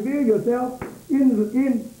might reveal yourself in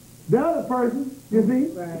the other person, you see,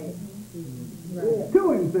 Right.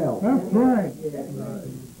 to himself. That's right.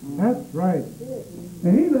 That's right.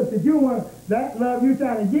 And he looks at you and that love you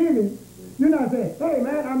trying to give him. You're not saying, hey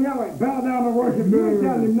man, I'm Yahweh, bow down and worship. You ain't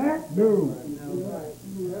telling him that. No.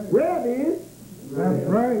 Reb is. That's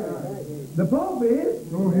right. The Pope is.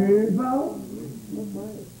 Go ahead. You follow?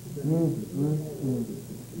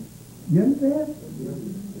 You understand?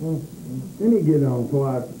 Let me get on before I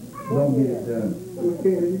don't get it done.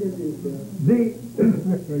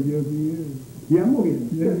 Yes, he is. Yeah, I'm gonna get it.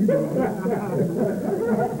 Yeah, you know.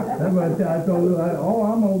 That's what I told her.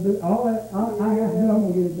 I'm gonna do. All I have to do, I'm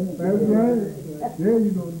gonna get it done. That's right. There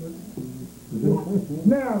you go.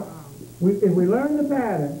 Now, if we learn the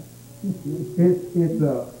pattern,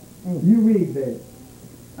 you read this.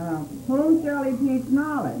 Whom shall he teach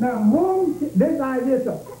knowledge? Now, this idea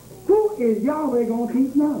of who is Yahweh gonna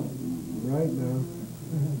teach knowledge? Right now.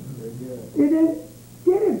 It is,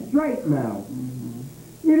 get it straight now.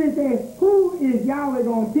 It is a who is Yahweh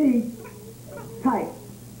gonna teach type.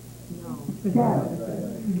 Shadow.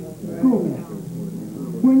 Who?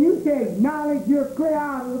 When you say knowledge, you're clear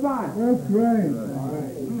out of the Bible. That's right.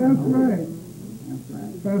 That's right.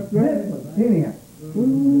 That's right. This one, anyhow.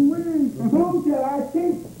 Whom shall I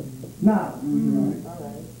teach knowledge?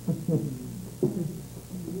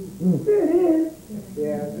 It is.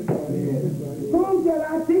 Whom shall I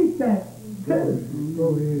teach that? Go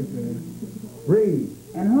ahead, man. Read.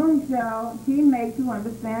 And whom shall he make to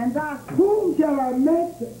understand doctrine? Whom shall I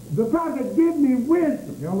make? The prophet give me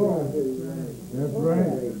wisdom. Hello. That's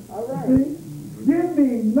right. See? Give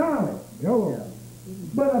me knowledge. Hello.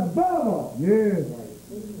 But above all, Yes.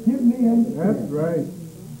 give me understanding. That's right.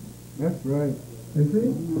 That's right. You see?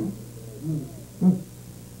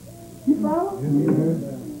 You follow? Yes.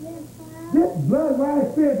 This blood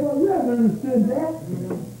right spirit, well, you haven't understood that.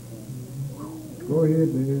 Go ahead,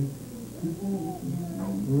 man.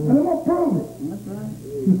 And I'm going to prove it. That's right.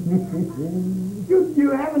 You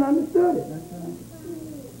haven't understood it.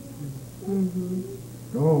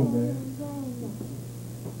 Go on, man.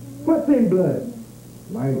 What's in blood?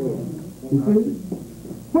 Like it. You see?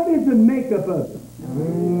 What is the makeup of it?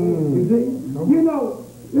 You see? You know,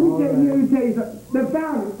 let me tell you something. The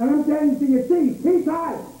fountain, and I'm telling you to your teeth, he's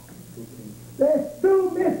hiding. There's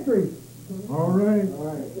two mysteries All right.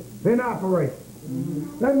 in operation.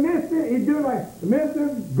 The mystery, he do like the mystery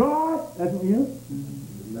of God, that's what he is,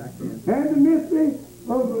 and the mystery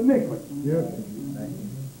of iniquity. Yes.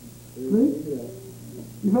 See?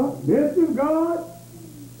 You know, mystery of God.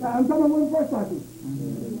 I'm talking about one first like this.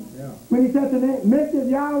 When he said the mystery of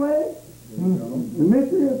Yahweh, The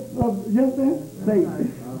mystery of just that,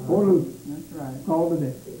 Satan, or Lucifer, called to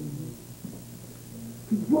death.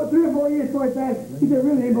 3 or 4 years before he passed, he said,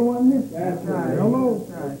 really ain't but one mystery. That's right. Hello.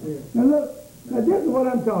 Now look, now this is what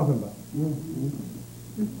I'm talking about.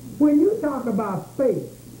 When you talk about faith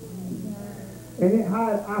and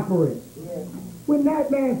how it operates, when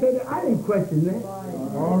that man said that, I didn't question that.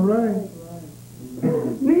 All right.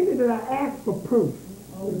 Neither did I ask for proof.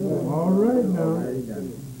 All right now.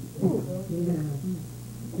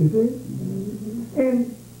 You see?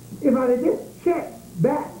 And if I had just checked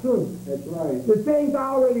back through the things I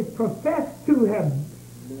already professed to have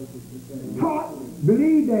taught,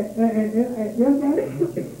 believed, and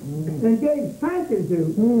gave sanction to,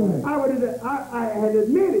 I had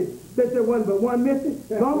admitted that there wasn't but one missing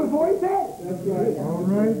long before he said it. That's right. All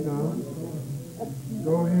right now.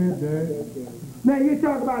 Go ahead, Dad. Now you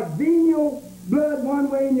talk about venial blood one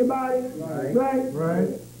way in your body, right?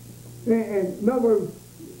 Right. And in other words,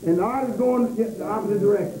 and the heart is going the opposite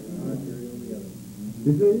direction.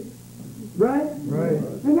 You see? Right? Right.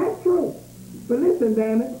 And that's true. But listen,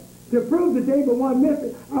 damn it, to prove that there ain't but one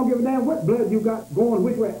missing, I don't give a damn what blood you got going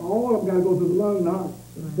which way. All of them got to go through the lung and the heart.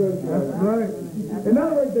 That's right. In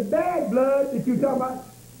other words, the bad blood that you talk about,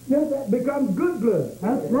 that becomes good blood.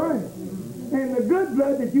 That's right. And the good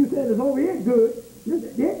blood that you said is over here good,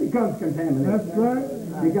 it becomes contaminated. That's right.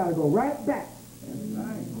 You got to go right back.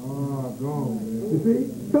 Oh, go on, man. You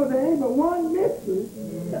see? So there ain't but one mystery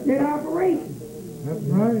in operation. That's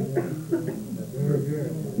right. Very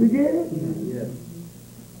good. You get it? Yes.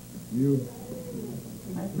 You.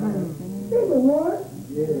 There's but one.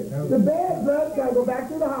 The bad blood got to go back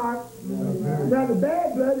to the heart. Now the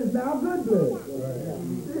bad blood is now good blood.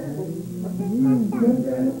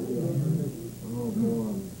 Oh,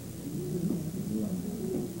 boy.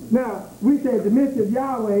 Now, we said the mystery of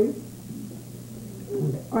Yahweh,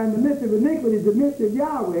 and the mystery of iniquity is the mystery of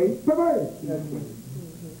Yahweh perverted.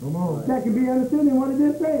 Come on. That can be understood in what it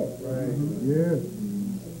just said. Right. Yes.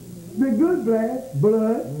 The good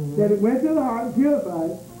blood that it went to the heart and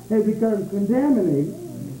purified has become contaminated,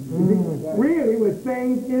 really with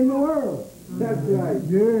things in the world. That's right.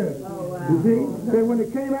 Yes. You see? That when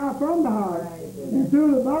it came out from the heart and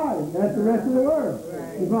through the body, that's the rest of the world.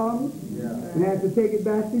 You follow me? And have to take it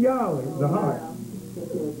back to Yahweh, the heart.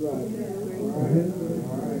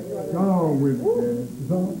 Go on with it,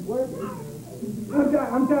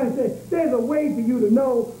 I'm trying to say, there's a way for you to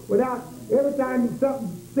know without, every time something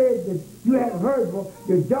says that you haven't heard before,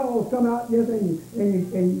 your jaws come out and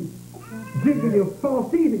you jiggle your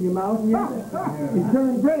false teeth in your mouth, and you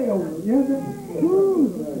turn gray over. You understand?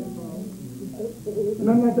 And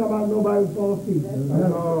I'm not talking about nobody with false teeth.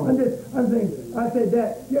 I said that,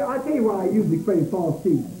 yeah, I tell you why I use the phrase false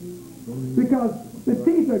teeth. Because the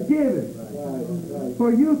teeth are given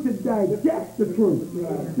for you to digest the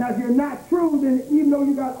truth. Now, if you're not true, then even though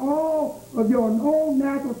you got all of your own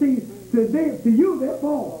natural teeth, to you, they're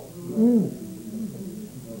false.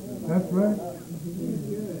 That's right.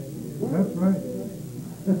 That's right.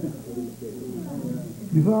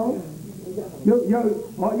 You follow? You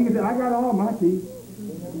can say, I got all my teeth.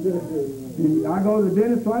 And I go to the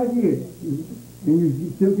dentist twice a year. And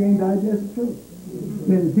you still can't digest the truth.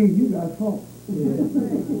 Then the teeth you got false.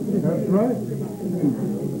 That's right.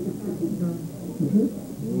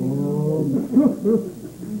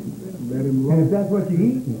 Let him And if alone. that's what you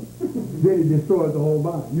eat, then it destroys the whole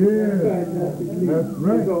body. Yeah. That's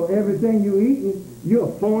right. So everything you eat, you're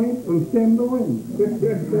a phony from stem to rim.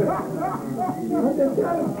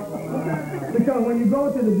 Because when you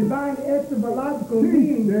go to the divine etymological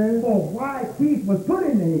meaning for why teeth was put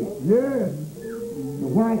in the head, Yes. the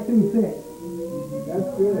why two set. That's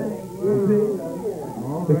good.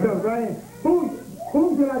 All right. Because right,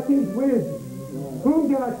 whom shall I teach wisdom? Whom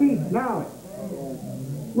shall I teach knowledge?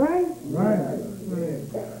 Right? Right.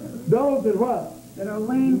 Those that what? That are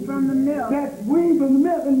weaned from the milk. That's weaned from the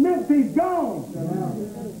milk, and milk teeth gone.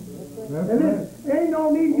 That's And right. there ain't no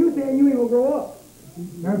need you saying you ain't gonna grow up.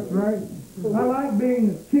 That's right. I like being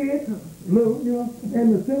a kid, little,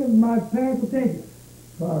 and the center of my parents' attention.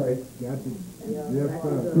 Sorry, Got to. Yes,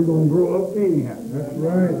 sir. you're gonna grow up anyhow. That's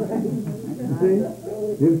right. You see?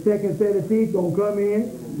 This second set of teeth gonna come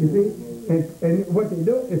in, you see? And what they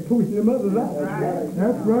do is pushing the mothers out.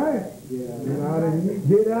 That's right. Get out of here.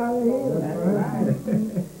 Get out of here. That's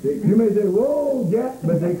right. You may say, whoa, Jack,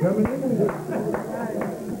 but they coming in.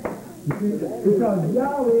 Because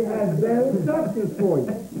Yahweh has better substance for you.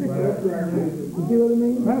 You see what I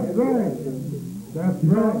mean? That's right. That's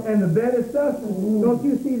right. And the better substance, don't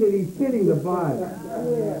you see that he's fitting the body?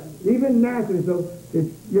 Even naturally, so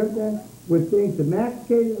it's, you understand? With things to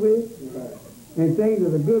masticate it with, and things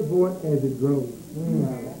that are good for it as it grows.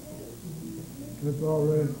 That's all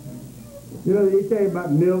right. You know, they say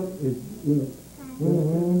about milk is, you know,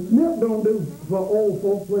 milk don't do for old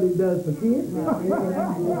folks what it does for kids. No,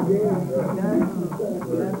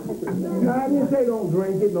 I didn't say don't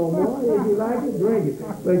drink it no more. If you like it, drink it.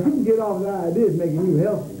 But you can get off the idea it's making you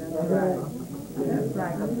healthy.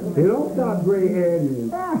 They don't stop gray hair and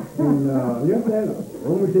you understand,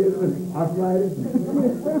 rheumatism, arthritis,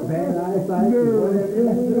 bad eyesight,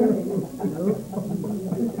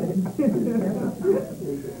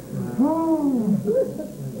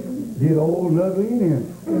 get old, ugly in here.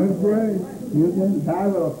 That's right. You just die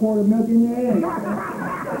with a quart of milk in your hand.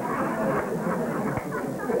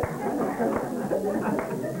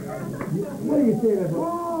 What do you say that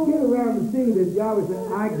for? Get around and see that Yahweh said,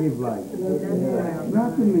 I give life.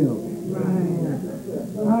 Not the milk.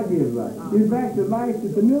 I give life. In fact, the life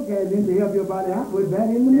that the milk has in to help your body out, put that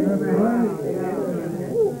in the milk.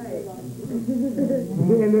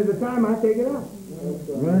 And there's a time I take it out.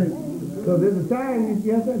 Right. So there's a time,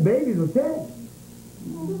 yes, sir, babies will tell you.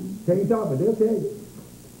 Take it off, but they'll tell you.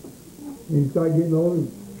 And you start getting older.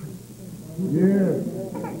 Yeah.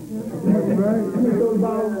 That's right.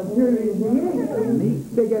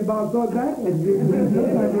 Take that ball caught back and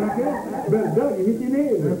better duck and hit your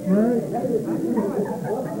head. That's right.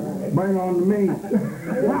 Bring on the meat. That's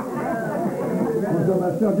right.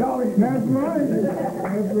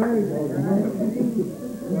 That's right.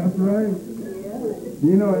 That's right.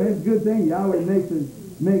 You know, it's a good thing. Yahweh makes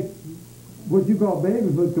what you call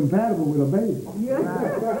babies look compatible with a baby.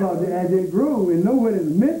 Because as they grew and know what it's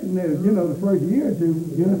missing there, you know, the first year or two,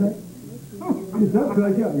 you know what I'm saying? It's up to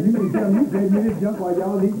you. You can tell me, take me this junk while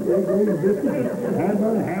y'all eat egg, biscuits,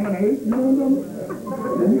 hamburger, ham and eggs, you know what I'm saying?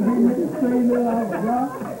 And you give me this thing that I got.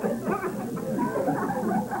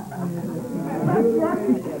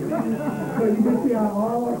 So you can see how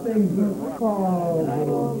all things look.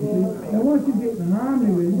 And once you get in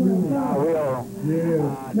harmony with it, you really yeah.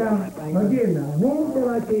 Now, again, whom shall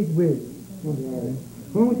I teach wisdom?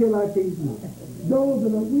 Whom shall I teach wisdom? Those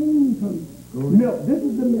that are weaned from milk. This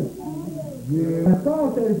is the milk. Yeah. And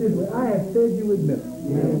Saul said it this way, I have fed you with milk.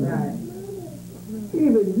 Yeah. Right.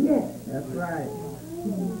 Even yet. That's right.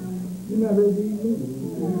 You know what it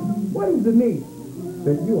means? What is the need?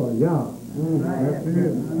 That you are young. Right. That's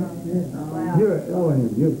it. You're Elohim.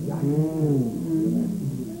 You're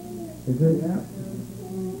Is it? Yeah.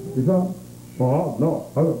 You saw? Oh, no.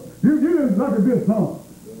 You didn't like a good song.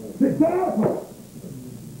 Sit down.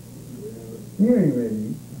 You ain't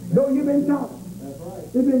ready. No, you've been taught. That's right.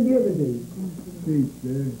 It's been given to you. See,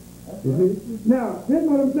 you see? Now, this is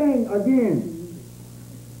what I'm saying again.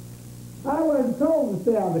 I wasn't told to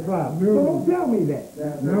stay out of the cloud. No. So don't tell me that.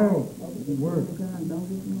 No. It works.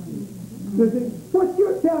 What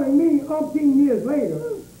you're telling me umpteen years later,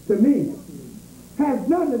 to me, has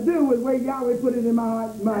nothing to do with the way Yahweh put it in my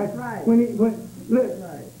heart. Right.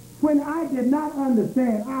 When I did not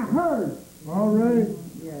understand, I heard. All right.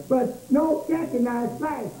 Yes. But no recognized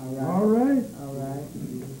fact. All right. All right.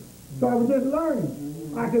 So I was just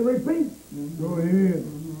learning. I could repeat. Go ahead.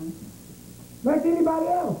 Like anybody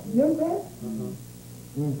else. You understand?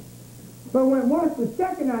 But when once the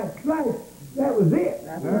second I sliced, that was it.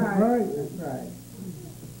 That's right. That's right.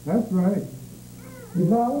 That's right. You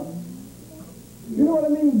follow? You know what I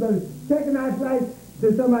mean? The second I slice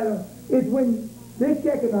to somebody else, it's when this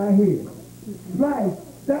second I hear slice,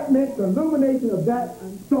 that meant the illumination of that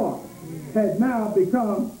thought has now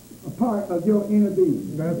become a part of your inner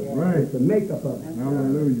being. That's right. It's the makeup of it.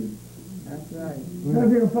 Hallelujah. That's right.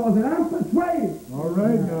 That's here Paul said, I'm persuaded. All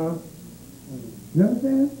right now. You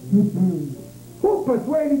understand? Who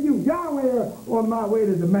persuaded you? Yahweh or my way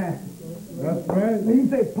to Damascus? That's right. And you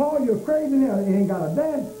say, Paul, you're crazy now. You ain't got a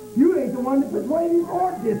damn. You ain't the one that persuaded him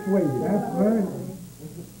or dissuaded. That's right.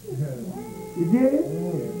 You get it?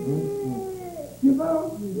 You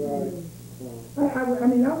know? I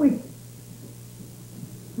mean, I wish.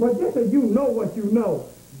 Well, just as you know what you know,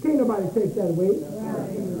 can't nobody take that away.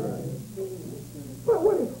 But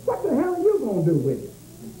what the hell are you going to do with it?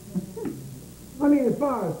 I mean, as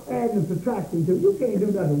far as adding and subtracting to, you can't do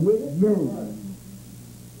nothing with it. No.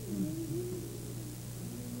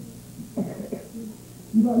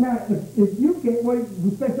 You know, now, if you can't, well,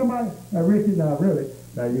 you say somebody, now, Richard, now, really,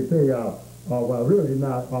 now you say, well, really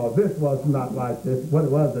not, this was not like this, what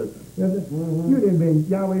it was, you didn't mean,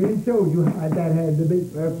 Yahweh didn't show you how that had to be.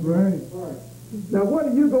 That's right. Now, what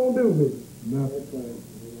are you going to do with it? Nothing.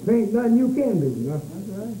 There ain't nothing you can do. Nothing. That's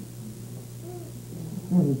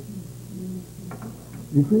right.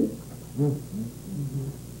 You see?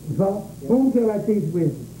 So, whom shall I teach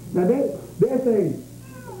wisdom? Now, they say,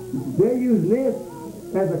 They use this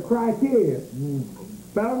as a criteria,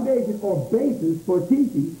 foundation or basis for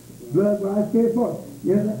teaching blood washed shed forth.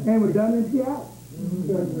 Yes, and we're done in Seattle.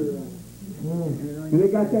 And they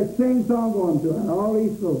got that sing song going to it, all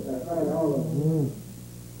these folks.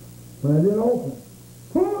 But it didn't open.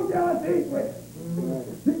 Who does it with?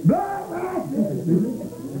 Blood washed.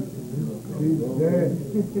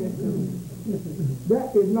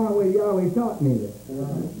 That is not what Yahweh taught me that.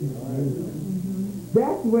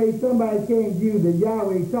 That's the way somebody came to you that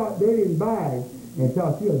Yahweh taught. They didn't buy it and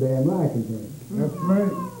taught you a damn lie concerning. That's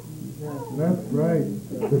right. That's right.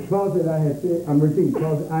 The closet I have fed, I'm repeating,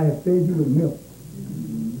 closet I have fed you with milk.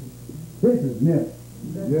 This is milk.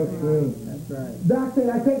 Yes, sir. That's right. Doc said,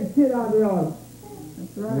 I take the shit out of the arm.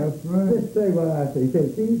 That's right. That's right. Just say what I say. He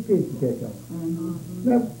said, see these kids you catch on.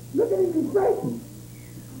 Now, look at his expression.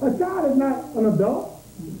 A child is not an adult.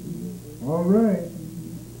 All right.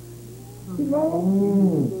 You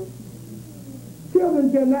know?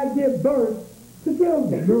 Children cannot give birth to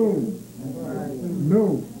children. No.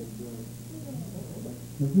 No.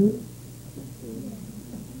 That's it.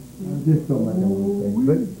 Just so much I want to say.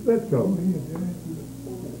 But let's go.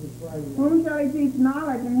 Whom shall he teach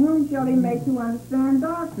knowledge, and whom shall he make to understand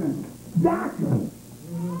doctrine? Doctrine.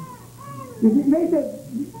 You see, they said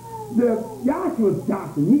Joshua's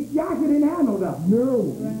doctrine. Joshua didn't have no doctrine.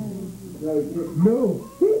 No. No.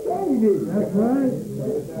 He said he did. That's right.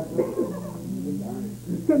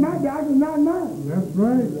 So my doctrine's not mine. That's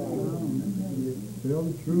right. Tell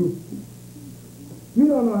the truth. You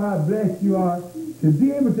don't know how blessed you are to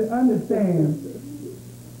be able to understand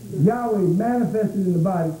Yahweh manifested in the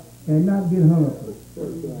body and not get hung up with it.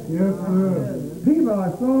 Yes, sir. People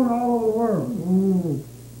are thrown all over the world.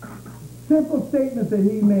 Simple statements that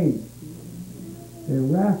he made. They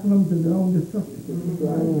wrestle them to their own destruction.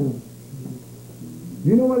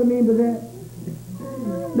 You know what I mean by that?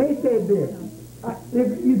 They said this.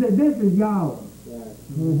 He said, this is Yahweh.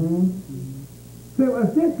 So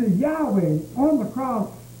if this is Yahweh on the cross,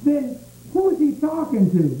 then who is he talking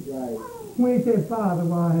to? When he said, Father,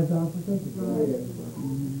 why hast thou forsaken me?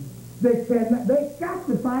 They got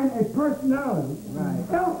to find a personality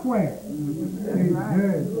elsewhere.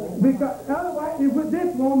 Because otherwise,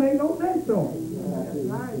 this won't make no sense to them.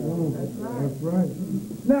 That's right.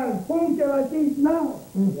 Now, whom shall I teach now?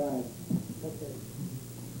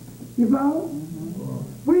 You follow?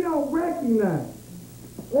 We don't recognize,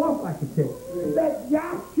 or if I could say, that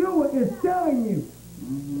Yahshua is telling you,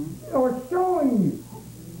 or showing you.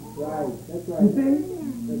 You see?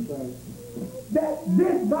 That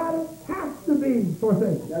this body has to be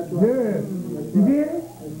forsaken. Yes. You get it?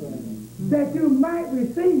 That you might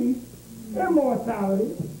receive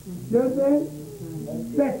immortality. You understand?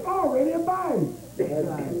 That's already abiding. That's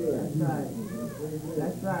right.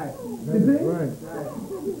 That's right. You see? Right.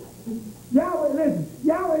 Yahweh, listen,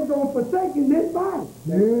 Yahweh's going to forsaken this body.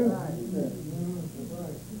 Yes.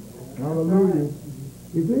 Hallelujah.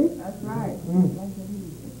 You see? That's right.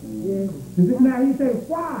 You see? Now he says,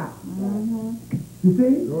 why? You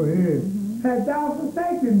see? Go ahead. Hast thou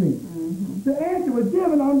forsaken me? The answer was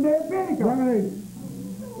given on their Pentecost. Right.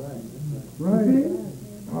 Right. You see?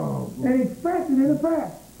 Oh. And he expressed it in the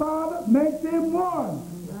prayer. Father, make them one.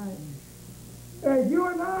 And you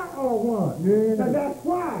and I are one. Yeah. So that's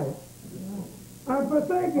why I'm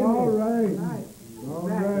forsaking All you. right. All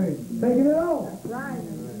right. Taking it on. That's right.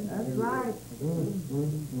 That's right.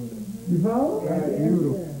 You follow? That's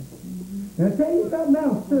beautiful. And I'll tell you something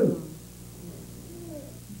else, too.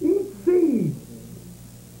 Each seed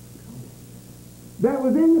that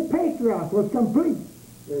was in the patriarch was complete.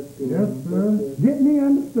 Yes, sir. Get me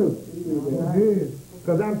understood. Yes.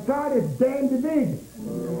 Because I'm tired of this damn division.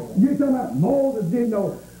 You talking about Moses didn't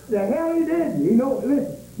know. The hell he didn't. He know.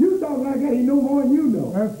 Listen, you talking like that, he knew more than you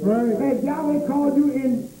know. That's right. And Yahweh called you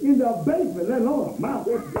in the basement, let alone a mouth.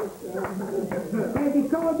 And he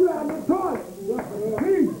called you out of the toilet.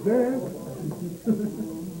 Peace, Dad.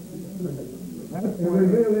 And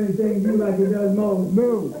reveal anything you like he does Moses. No.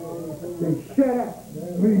 Then shut up.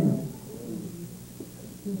 Please.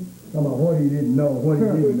 Come on, what he didn't know, what he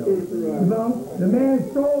didn't know. You know, the man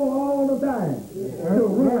stole all the time. So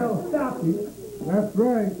Ruel stopped you. That's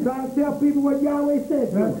right. Trying to tell people what Yahweh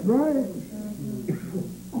said. That's right.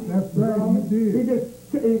 That's right.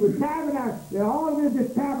 He was tabernacle. All of it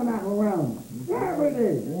just tabernacle around him. Every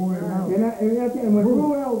day. And when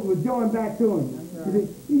Ruel was joined back to him, he said,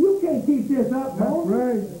 you can't keep this up, That's Moses.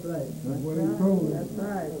 right. That's what he told us. That's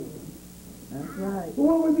right. That's right. Well,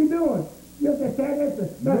 what was he doing? You said,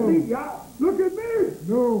 see, y'all, look at me.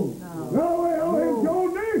 No. No, it's your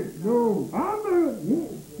knee. No. I'm the...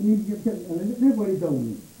 This is what he told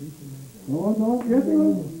me. No, yes, he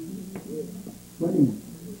was. Funny.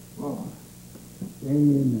 Oh.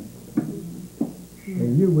 And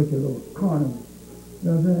you with your little corner. You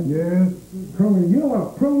know what I'm saying? Yes. Pruning. You know what a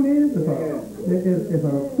prune is? It's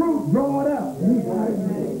a fruit drawn up. You know what I'm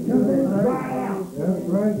saying? Dry out. That's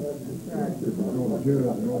right.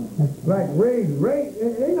 Like raised,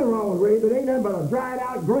 ain't nothing wrong with raised, but ain't nothing but a dried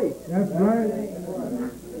out grape. That's right.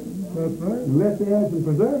 That's right. Unless they add some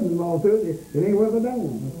preservatives along to it, it ain't worth a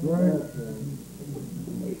damn. That's right.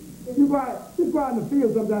 You go out in the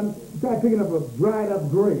field sometimes, try picking up a dried up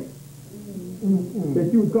grape that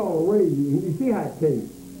you would call a raisin. You see how it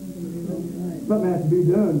tastes. Something has to be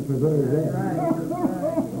done to preserve that.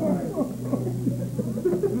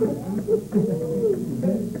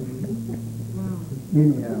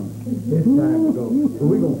 Anyhow, it's time to go. So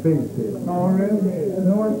we're going to finish this. All right.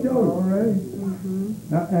 No, I'll show you. All right.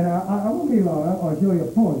 And I won't be long. I'll show you a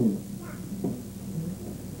point here.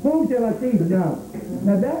 Whom shall I teach now?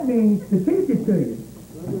 Now that means to teach it to you.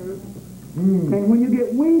 And when you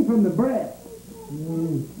get weaned from the breast,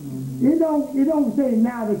 you don't say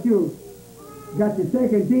now that you got your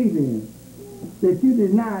second teeth in, that you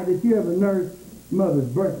deny that you ever nursed mother's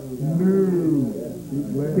breast. No.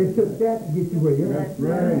 It took that to get you where you're at. That's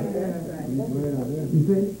right. You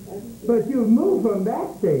see? But you move from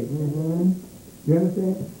that stage, you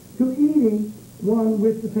understand, to eating one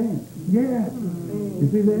with the parents. Yeah. You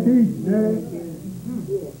see that? Yeah.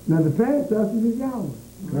 Now the parent substance is yours.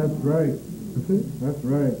 That's right. You see? That's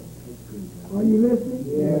right. Are you listening?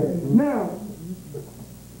 Yeah. Now,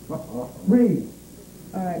 read.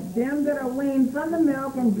 Them that are weaned from the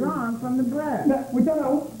milk and drawn from the breast. Now, I'm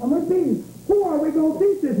going to tell you, who are we going to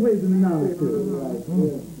teach this wisdom and knowledge to?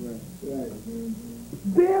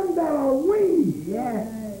 Them that are weaned. Yes.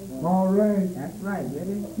 All right. That's right.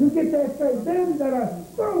 You get that straight. Them that are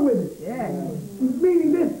through with it. Yes.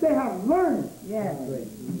 Meaning this, they have learned. Yes.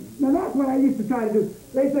 Now that's what I used to try to do.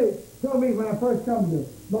 They told me when I first come to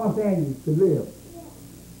Los Angeles to live,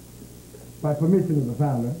 by permission of the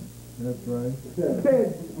founder, That's right.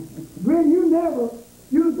 said, Glenn, you never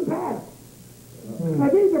use the paddle. Now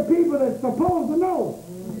these are people that's supposed to know.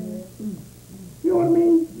 You know what I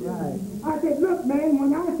mean? Right. I said, look, man,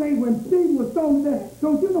 when Stephen was thrown to death,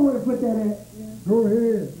 don't you know where to put that at? Go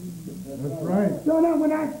ahead. That's right. So now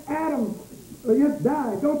when Adam just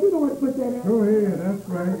died, don't you know where to put that at? Go ahead. That's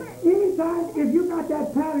right. Anytime, if you got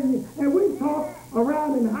that pattern, and we talk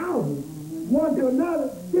around in houses, one to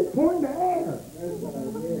another, just point the air.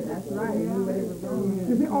 That's right.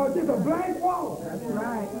 You see, or just a blank wall. That's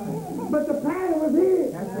right. But the pattern was here.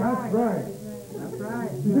 That's That's right. right. That's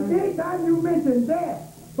right. You see, anytime you mention that,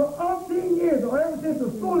 for umpteen years, or ever since the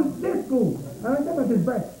school, this school, I don't know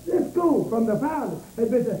about this school from the founder had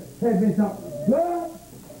been something. Blood,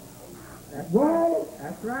 water,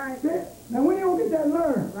 That's right. now when you don't get that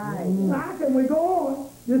learned, Right. now how can we go on?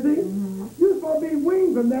 You see, you're supposed to be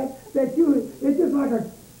weaned from that you, it's just like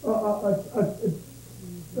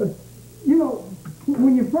you know,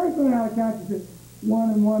 when you first learn how to count, you say 1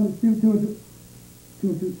 and 1 is 2, 2 and 2,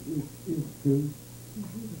 2 is 2.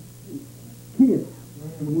 Kids,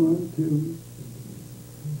 1, 2,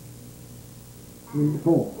 3,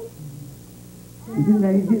 4. You see, now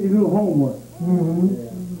you get your little homework.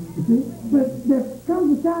 You see? But there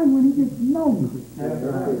comes a time when he just knows it.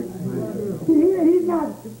 See, he's not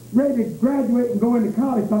ready to graduate and go into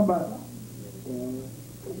college talking about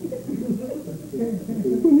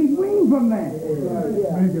see, he's weaned from that.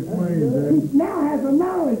 Make it plain, Dad. He now has a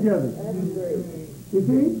knowledge of it. You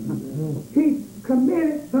see? He's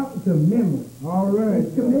committed something to memory. All right.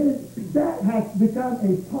 He's committed, that has become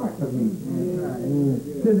a part of him.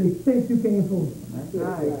 To the extent you can't fool it. That's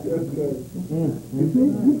right. You see?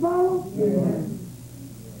 You follow?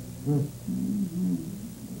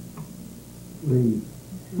 Read.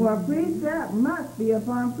 For precept must be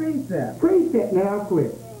upon precept. Precept, now I'll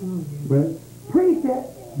quit. But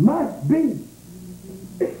precept must be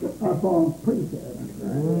upon precept.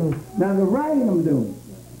 Now the writing I'm doing.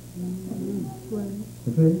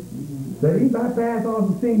 You see? So if I pass off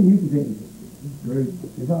the scene, you can take it. Great.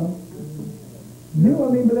 You follow? You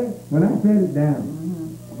won't even believe when I set it down.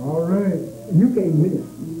 All right. You can't miss.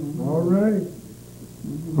 All right.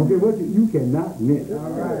 Okay, what you cannot miss.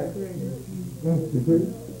 All right. You see?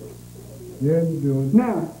 Yeah, you're doing.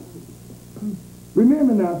 Now,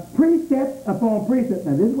 remember now, precept upon precept.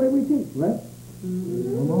 Now, this is the way we teach, right?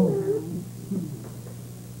 Come on.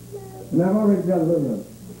 And I've already got a little of it.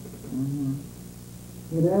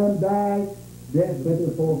 When Adam died, death went to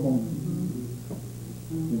the four corners.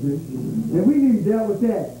 You see? And we need to deal with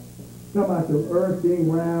that. Talk about the earth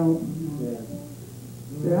being round.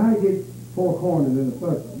 Yeah, how do you get four corners in the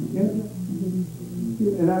circle? You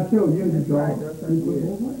And I showed you the That's drawing. right, that's right.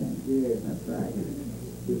 Yeah. That's right.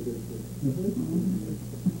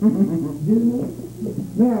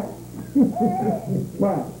 Now,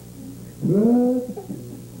 wow. Blood,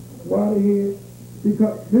 water here,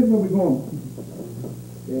 because this is where we're going.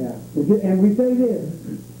 Yeah. And we say this,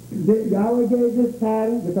 that Yahweh gave this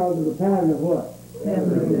pattern because of the pattern of what?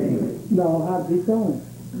 No, how to be shown.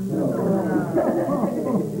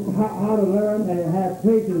 How to learn and have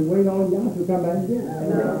patience and wait on Yahweh to come back and get it.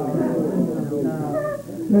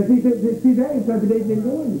 Now see, that interpretation didn't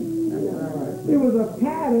go in there. It was a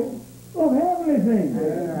pattern of heavenly things.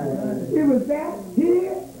 It was that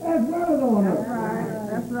here as well as on earth.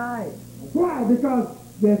 That's right. Why? Because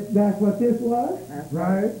that's what this was. That's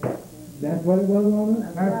right. That's what it was on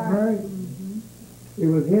earth. That's right. It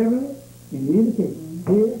was heavenly in either case.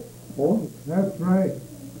 Here or here. That's right.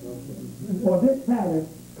 Or this pattern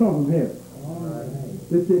comes from heaven.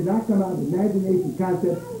 This did not come out of the imagination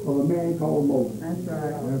concept of a man called Moses. That's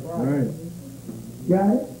right. That's right. Got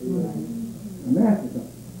it? And that's the thing.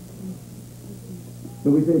 So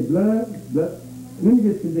we say blood. Let me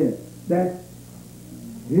just condense. That's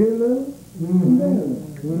here a little, and there a little.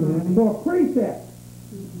 For precept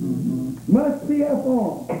must be a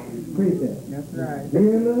form. Precept. That's right.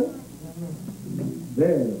 Here a little,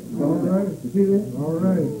 there a little. All right. You see that? All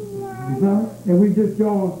right. And we just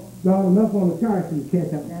drawn enough on the chart to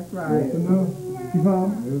catch up. That's right. That's enough. You follow?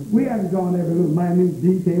 We haven't drawn every little minute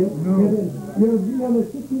detail. No. You know the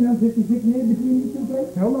 1656 years between these two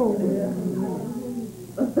places? Hello.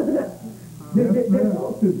 They're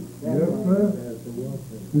close to. Yes, sir.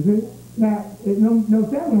 You see? Now, there's no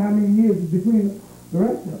telling how many years is between the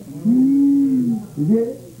rest of them. You get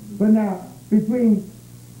it? But now, between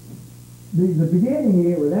the beginning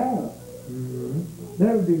here with Adam,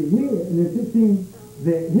 that would be here, and then 16,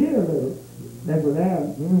 here a little, that's with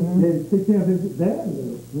Adam. Then 1656, there a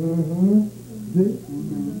little. See?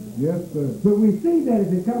 Yes, sir. But we see that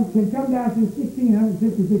if it can come down to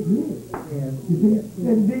 1656 years. You see?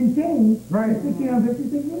 That it didn't change. Right.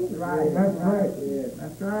 1656 years. Right. That's right.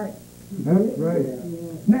 That's right. That's right.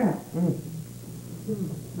 Now,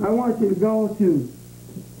 I want you to go to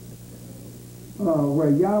where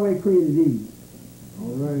Yahweh created Eve.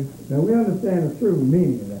 All right. Now we understand the true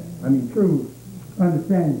meaning of that. I mean, true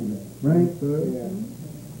understanding of that, right? Yes, sir.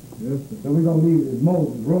 Yes, sir. So we're going to leave it as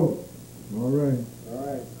Moses wrote it. All right. All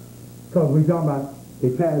right. Because we're talking about a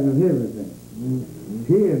pattern of everything.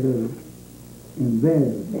 Here it is, and there it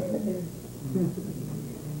is.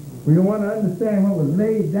 We want to understand what was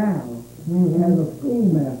laid down as a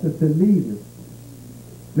schoolmaster to leaders,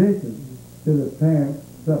 bishops to the parent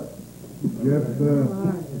substance. Yes, sir.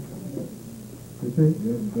 You see?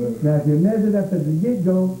 Yes, sir. Now, if you mess it up at the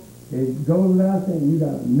get-go, it goes without saying you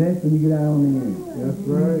got a mess when you get out on the end. That's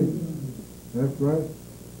right. That's right.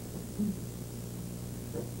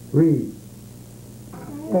 Read.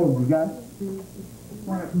 Oh, you got it?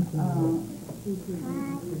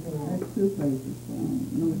 That's two places.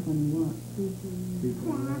 No 21.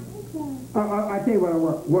 I tell you what I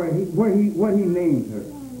want. Where he names her.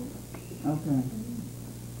 Okay.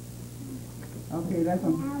 Okay, that's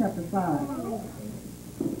on chapter 5.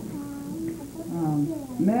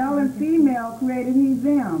 Male and female created he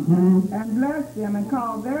them, and blessed them, and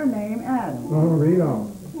called their name Adam. Read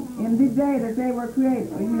on. In the day that they were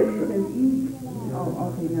created. Oh, you mean it says Eve?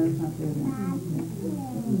 Oh, okay, no, it's not there then.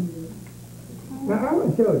 Now, I'm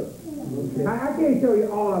going to show you. I can't show you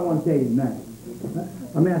all I want to tell you tonight.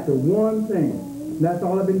 I'm after one thing. That's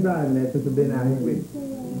all I've been driving at since I've been out here with you.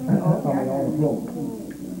 On the floor.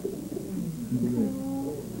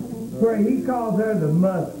 Where he calls her the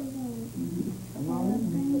mother.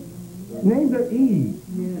 Names her Eve.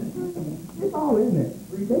 It's all in there.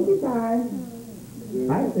 Take your time.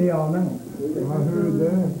 I can stay all night. I heard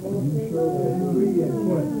that.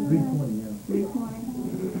 3:20.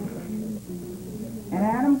 And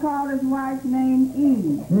Adam called his wife's name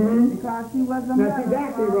Eve, because she was a mother. That's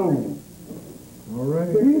exactly wrong. All right.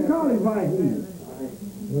 He didn't call his wife Eve.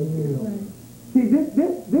 See, this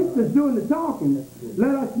is doing the talking.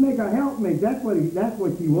 Let us make a helpmate. That's what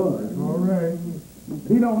she was. All right.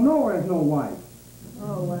 He don't know her as no wife.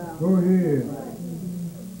 Oh, wow. Go ahead.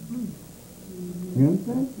 You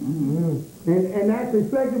understand? And that's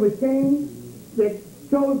reflected with Cain that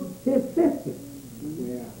chose his sister.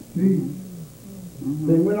 See.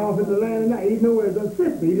 They went off in the land of night. He didn't know her as a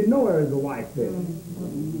sister. He didn't know her as a wife there.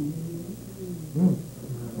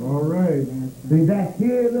 All right. See, that's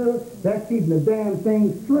here, little, that's keeping the damn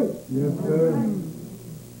thing straight. Yes, sir.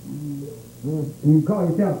 And you call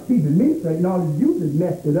yourself keeping me straight, and all you just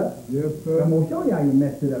messed it up. Yes, I'm sir. going to show you how you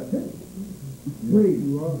messed it up, too. Read.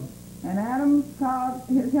 You are. And Adam called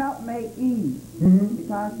his helpmate Eve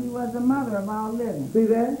because she was the mother of all living. See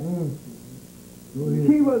that? Go ahead.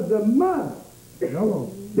 She was the mother.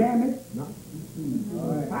 Hello. Damn it.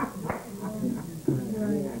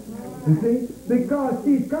 You see? Because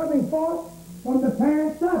she's coming forth from the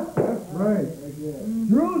parent substance. That's right.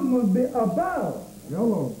 Jerusalem will be above,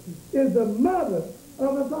 Hello. is the mother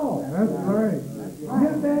of us all. That's right. You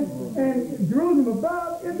understand? And Jerusalem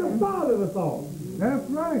above is the father of us all. That's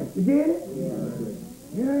right. You get it?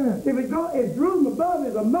 Yeah. If Jerusalem above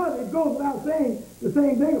is a mother, it goes without saying the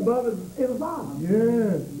same thing above is a father.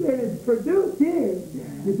 Yes. It is produced here,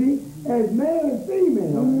 you see, as male and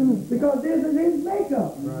female, because this is his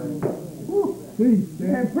makeup. See,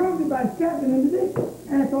 And proved it by stepping into this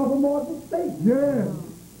anthropomorphic state. yeah.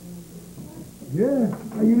 Yeah.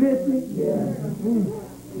 Are you listening?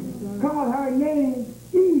 Yeah. Call her name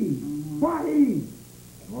Eve. Why Eve?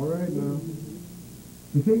 All right now.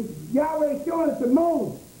 You see, Yahweh showed it to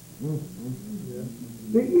Moses.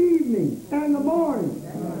 The evening and the morning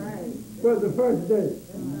was the first day.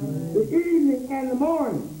 The evening and the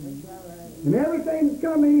morning. And everything that's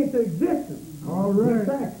coming into existence. All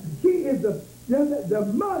right. She is the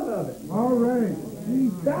mother of it. All right.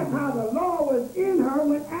 That's how the law was in her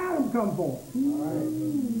when Adam come forth.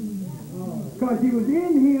 Because she was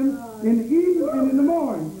in him in the evening and in the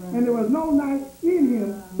morning. And there was no night in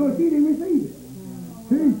him, so she didn't receive it.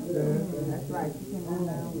 That's right. She came on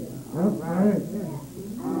down with it. That's right.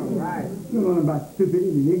 All right. You don't know about stupidity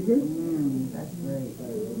and ignorance. That's great.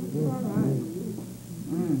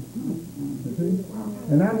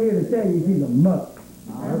 And I'm here to tell you she's a mother.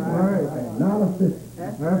 That's right. Not a sister.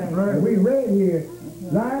 That's That's right. right. And we read here,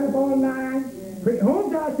 line upon line,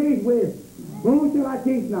 whom shall I teach wisdom? Whom shall I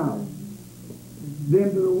teach knowledge?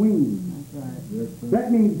 Them to the weaned. That's right. Yes, sir.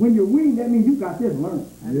 That means when you're weaned, that means you got this learning.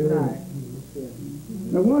 That's Yeah. right.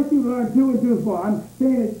 Now once you learn 2 and 2 is 4, I'm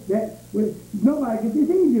saying that nobody can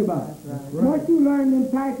deceive you about it. That's right. Once you learn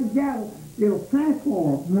them types of gathers, it'll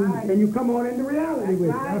transform, Right. and you come on into reality with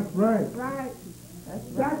it. right. That's right. That's right. That's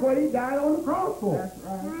right. That's what he died on the cross for. That's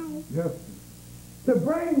right. Yes. To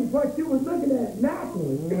bring what you was looking at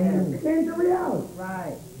naturally into reality.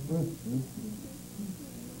 Right.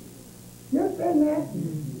 You understand that?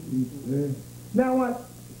 Yeah. Now what?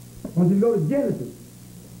 When you go to Genesis,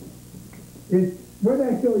 it's where did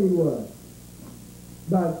I show you was?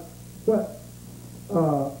 But what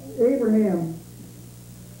Abraham,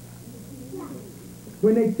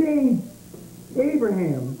 when they changed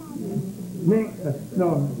Abraham's name,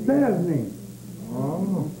 Sarah's name.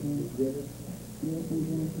 Oh.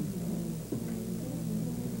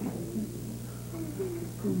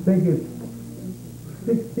 I think it's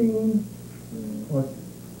 16 or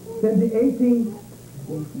 17, 18.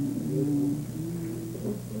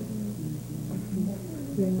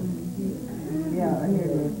 Yeah, here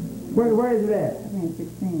it is. Where is it at? I think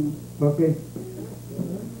 16. Okay.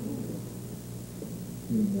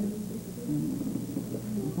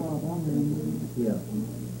 Yeah.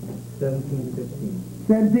 17, 15.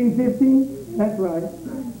 17, 15? That's right.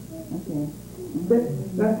 Okay.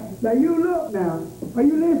 Now you look now. Are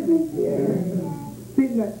you listening? Yeah. See,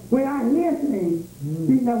 now, when I hear things,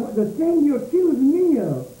 see, now the thing you're accusing me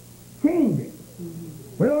of, change it.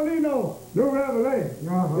 We don't need no revelation.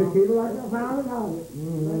 Just keep it like I found it out.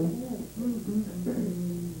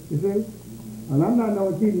 You see? And I'm not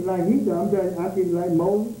no teaching like he does. I'm teaching like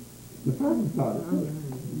Moses, the prophet started.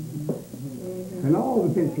 And all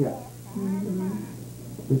the patriarchs.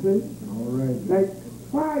 You see? All right. Like,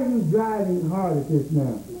 why are you driving hard at this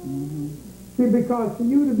now? See, because for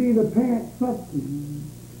you to be the parent substance,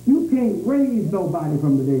 you can't raise nobody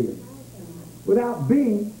from the dead without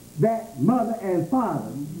being that mother and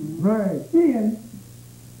father Right. in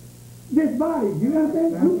this body. You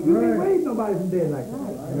understand? That's You can't right. raise nobody from dead like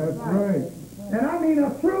that. That's right. And I mean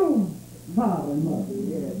a true father and mother.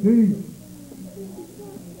 See.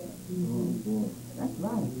 That's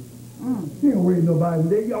right. You don't raise nobody from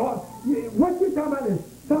dead. What you're talking about is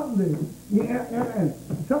something that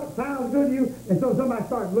something sounds good to you, and so somebody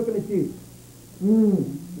starts looking at you.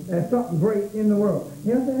 There's something great in the world.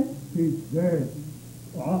 You understand? Teach that.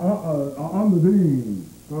 I'm the dean.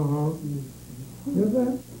 Uh-huh. You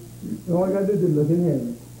understand? So all you gotta do is look in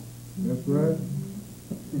heaven. That's right.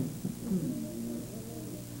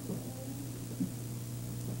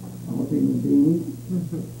 I don't see no demons.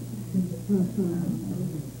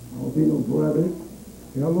 I don't see no brothers.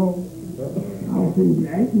 Hello. I don't see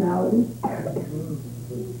nationality.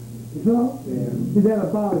 So, see that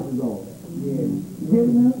abolishes all that. You get it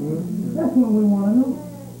now? That's what we want to know.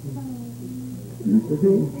 You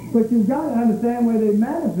see? But you've got to understand where they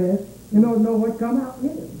manifest in order to know what come out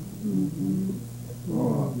here.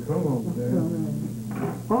 Oh, come on, Dad.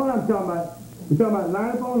 All I'm talking about, we're talking about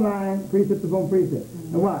line upon line, precept upon precept.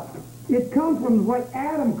 And what? It comes from what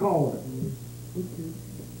Adam called her.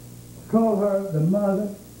 Called her the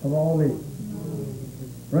mother of all this.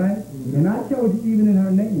 Right? And I showed you even in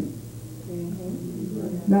her name.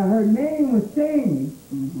 Now her name was changed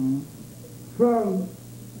from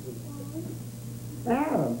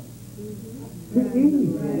Adam to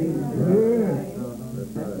Eve. Yeah.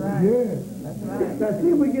 That's right. Yeah. That's right. Now see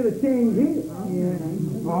if we get a change here.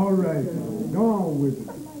 All right. Go on with it.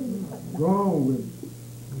 Go on with it.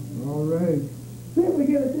 All right. See if we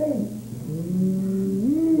get a change.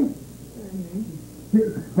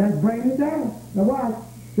 Let's bring it down. Now watch.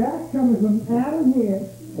 That's coming from Adam here,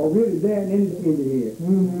 or really down into here.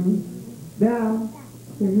 Down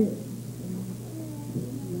to here.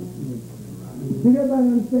 Did everybody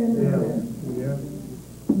understand that? Yeah.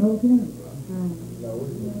 No change.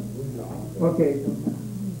 Okay.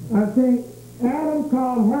 I'm saying Adam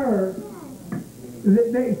called her,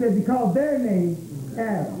 they said they called their name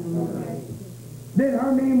Adam. Then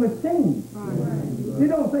her name was changed. They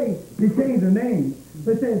don't say they changed her name,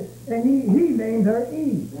 but says, and he named her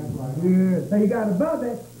Eve. Yeah. Now you got above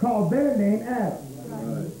that, called their name Adam.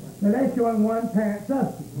 Now that's showing one parent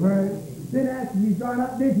substance. Right. Then after he's gone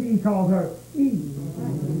up, then he called her Eve.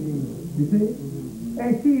 You see?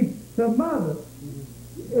 And she's the mother.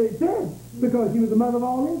 It says, because she was the mother of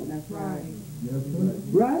all living. That's right. Yes, sir.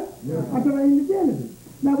 Right? Yes. I'm talking about in the Genesis.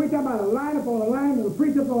 Now we're talking about a line upon a line and a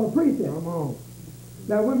precept on a precept. Come on.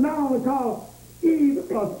 Now we've not only called Eve a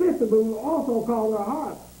sister, but we also call her a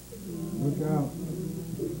heart. Look out.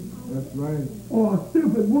 That's right. Or a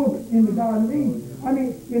stupid woman in the Garden of Eden. I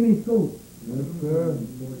mean, in these schools. Yes, sir.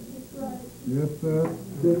 Yes, sir.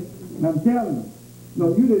 And I'm telling you,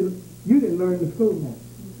 no, you didn't learn the school now.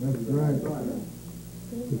 That's right.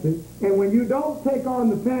 You see? And when you don't take on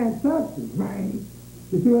the parent substance, right?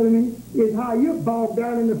 You see what I mean? It's how you're bogged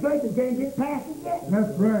down in the place and can't get past it yet.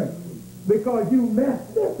 That's right. Because you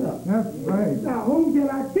messed this up. That's right. Now, whom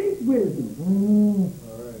shall I teach wisdom? Whom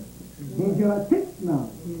shall I teach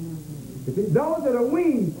knowledge? You see, those that are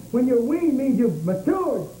weaned, when you're weaned means you've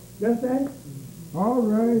matured. You understand? All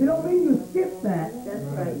right. You don't mean you skip that. That's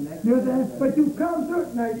right. You understand? But you come through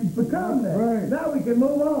it now. You become that. Right. Now we can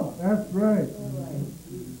move on. That's right.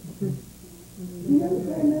 You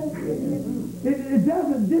understand that? It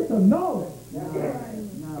doesn't disannul it.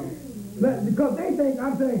 Because they think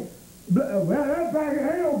I'm saying, well, that packet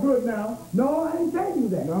ain't no good now. No, I ain't telling you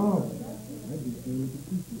that. No.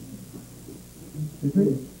 You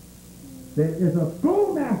see? It's a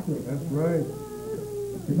schoolmaster. That's right.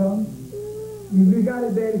 You know? You got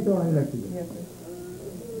it, Daddy, so I look to you. Yes, sir.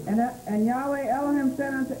 And Yahweh Elohim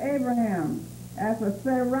said unto Abraham, as for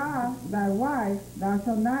Sarah, thy wife, thou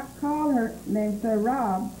shalt not call her name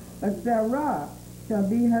Sarah, but Sarah shall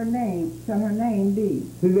be her name, shall her name be.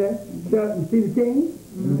 See that? You see the change?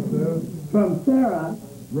 Yes, sir. From Sarah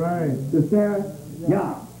Right. to Sarah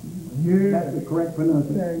Yah. Yeah. That's the correct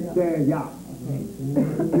pronunciation. Sarah Yah.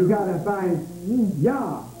 You got to find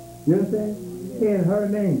Yah, you understand, in her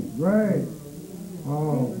name. Right.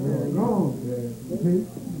 Oh, well, no, Dad. See?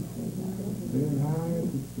 Then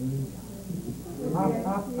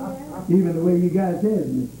Even the way you got it said,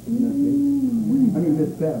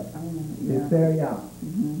 Miss Sarah. It's Sarah Yah.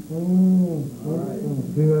 See what I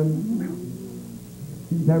mean?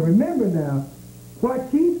 Now remember now, what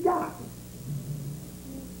she's got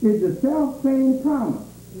is the self-same promise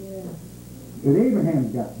that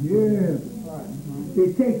Abraham's got. Yes.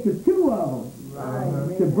 It takes the two of them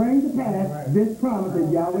to bring to pass this promise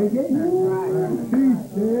that Yahweh gave him.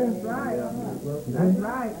 That's right. That's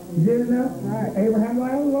right. You get it now? Abraham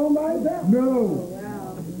was alone by himself. No.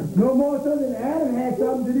 No more so than Adam had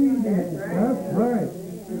something to do. That's right.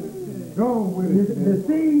 Go on with it. The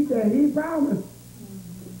seed that he promised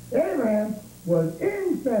Abraham was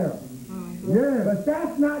in Sarah. Yeah. But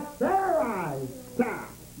that's not Sarai's child.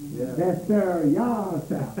 That's Sarah Yah's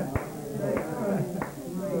child.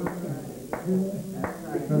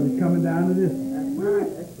 So it's coming down to this.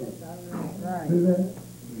 See that?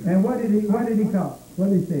 And what did he call? What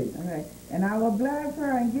did he say? Okay. And I will bless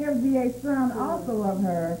her and give thee a son also of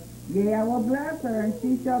her. Yea, I will bless her, and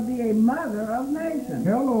she shall be a mother of nations.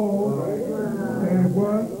 Hello. And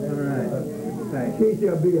what? Right. She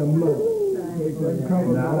shall be a mother.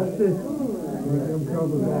 Cover Now, all. that's this. Them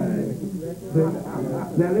covers all.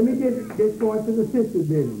 Now let me get going to the sister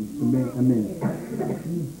business a minute.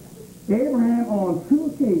 Abraham on 2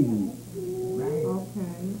 occasions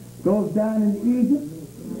goes down into Egypt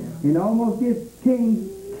and almost gets King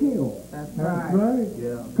killed. That's That's right. right.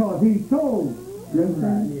 Because he told You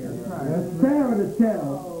understand? Sarah to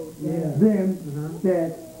tell them that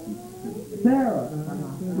Sarah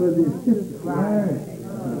was his sister. Right.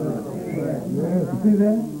 You see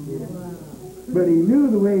that? But he knew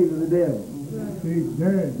the ways of the devil. See,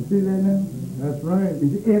 there. You see that now? That's right. You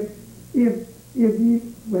see, if he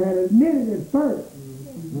had admitted at first,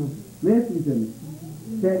 listen to me,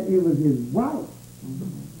 that it was his wife.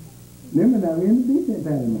 Remember now, we're in the descent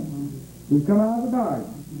pattern now. We come out of the garden.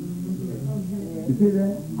 You see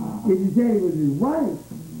that? If you said it was his wife,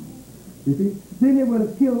 you see, then it would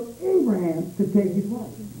have killed Abraham to take his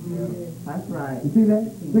wife. That's right. You see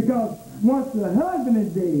that? Because once the husband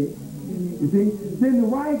is dead, you see, then the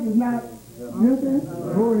wife is not, you understand?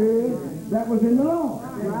 Go ahead. That was in the law.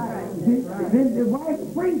 You see? Then the wife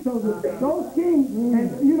is free, so those kings,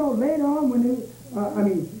 and you know, later on when they,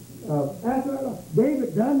 after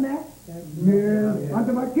David done that, Yeah. I'm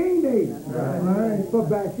talking about King David. That's right. For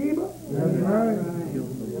Bathsheba. That's right.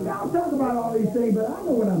 Y'all talk about all these things, but I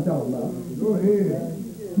know what I'm talking about. Go ahead.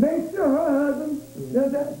 Make sure her husband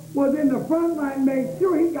was in the front line, make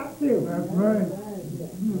sure he got killed. That's right.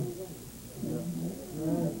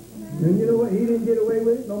 And you know what? He didn't get away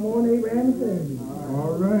with it no more than Abraham and Sarah.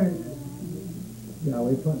 All right.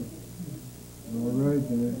 Yahweh punished. All right,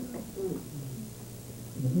 then.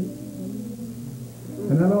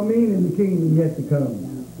 And I don't mean in the kingdom yet to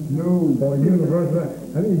come. No. Or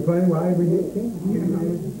universal. I mean, it's funny why we get king.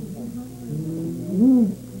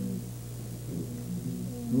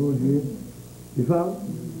 Go ahead. You follow?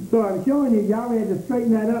 So I'm showing you, Yahweh had to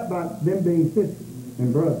straighten that up by them being sisters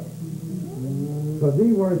and brothers. Because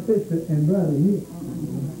these were sister and brother here.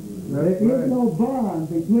 There is no bond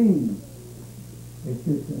between a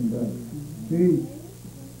sister and brother. See,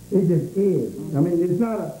 it just is. I mean, it's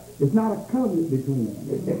not a covenant between them.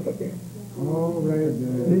 All right,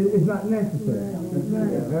 then. It's not necessary.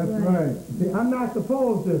 That's right. See, I'm not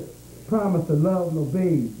supposed to promise to love and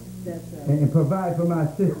obey and provide for my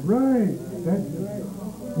sister. Right. That's right.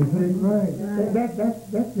 You see? Right. That's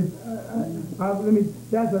just, that's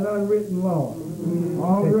an unwritten law.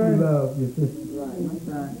 All that right. you love your sister.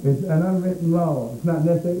 It's an unwritten law. It's not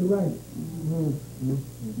necessarily right. You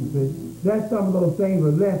see? That's some of those things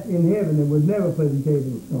were left in heaven and was never put in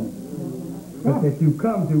table of stone. But that you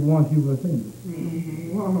come to once you've offended.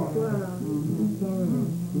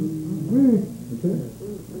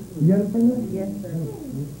 You understand that? Yes, sir.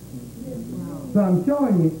 So I'm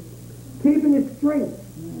showing you, keeping it straight.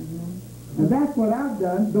 And that's what I've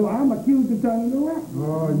done, though I'm accused of turning around.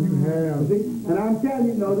 Oh, you have. See? And I'm telling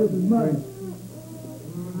you, no, this is money.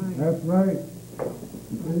 That's right.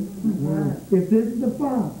 If this is the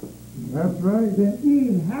father, That's right. then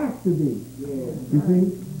Eve has to be, you see,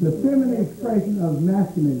 the feminine expression of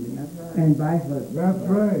masculinity and vice versa. That's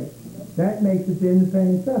right. That makes it in the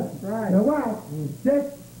same substance. Right. Now why?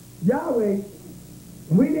 Just Yahweh,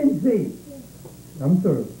 we didn't see, I'm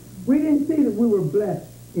sorry, we didn't see that we were blessed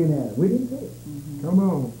in Adam. We didn't see it. Come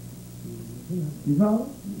on. You follow?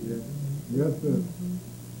 Yes, sir.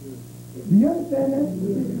 Do you understand that?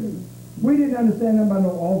 We didn't understand that about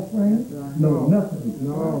no offspring. No, nothing.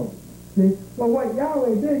 No. See? Well, what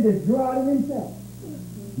Yahweh did is draw out of himself.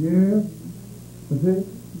 Yeah. You see?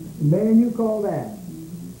 The man you call that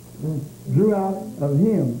drew out of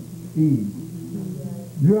him Eve.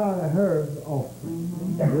 Drew out of her the offspring.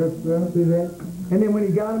 Yes, sir. See that? And then when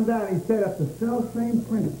he got him down, he set up the self-same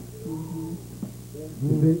principle.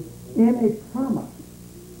 You see? In a promise,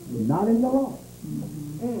 not in the law.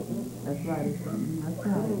 That's right.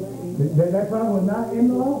 That promise was not in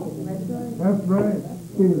the law. That's right.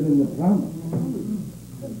 It was in the promise.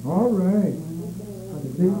 All right.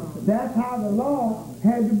 See? That's how the law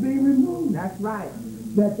had to be removed. That's right.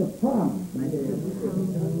 That the promise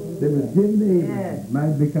that was given to Abraham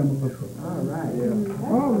might become a fulfillment. All right.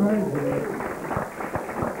 All right.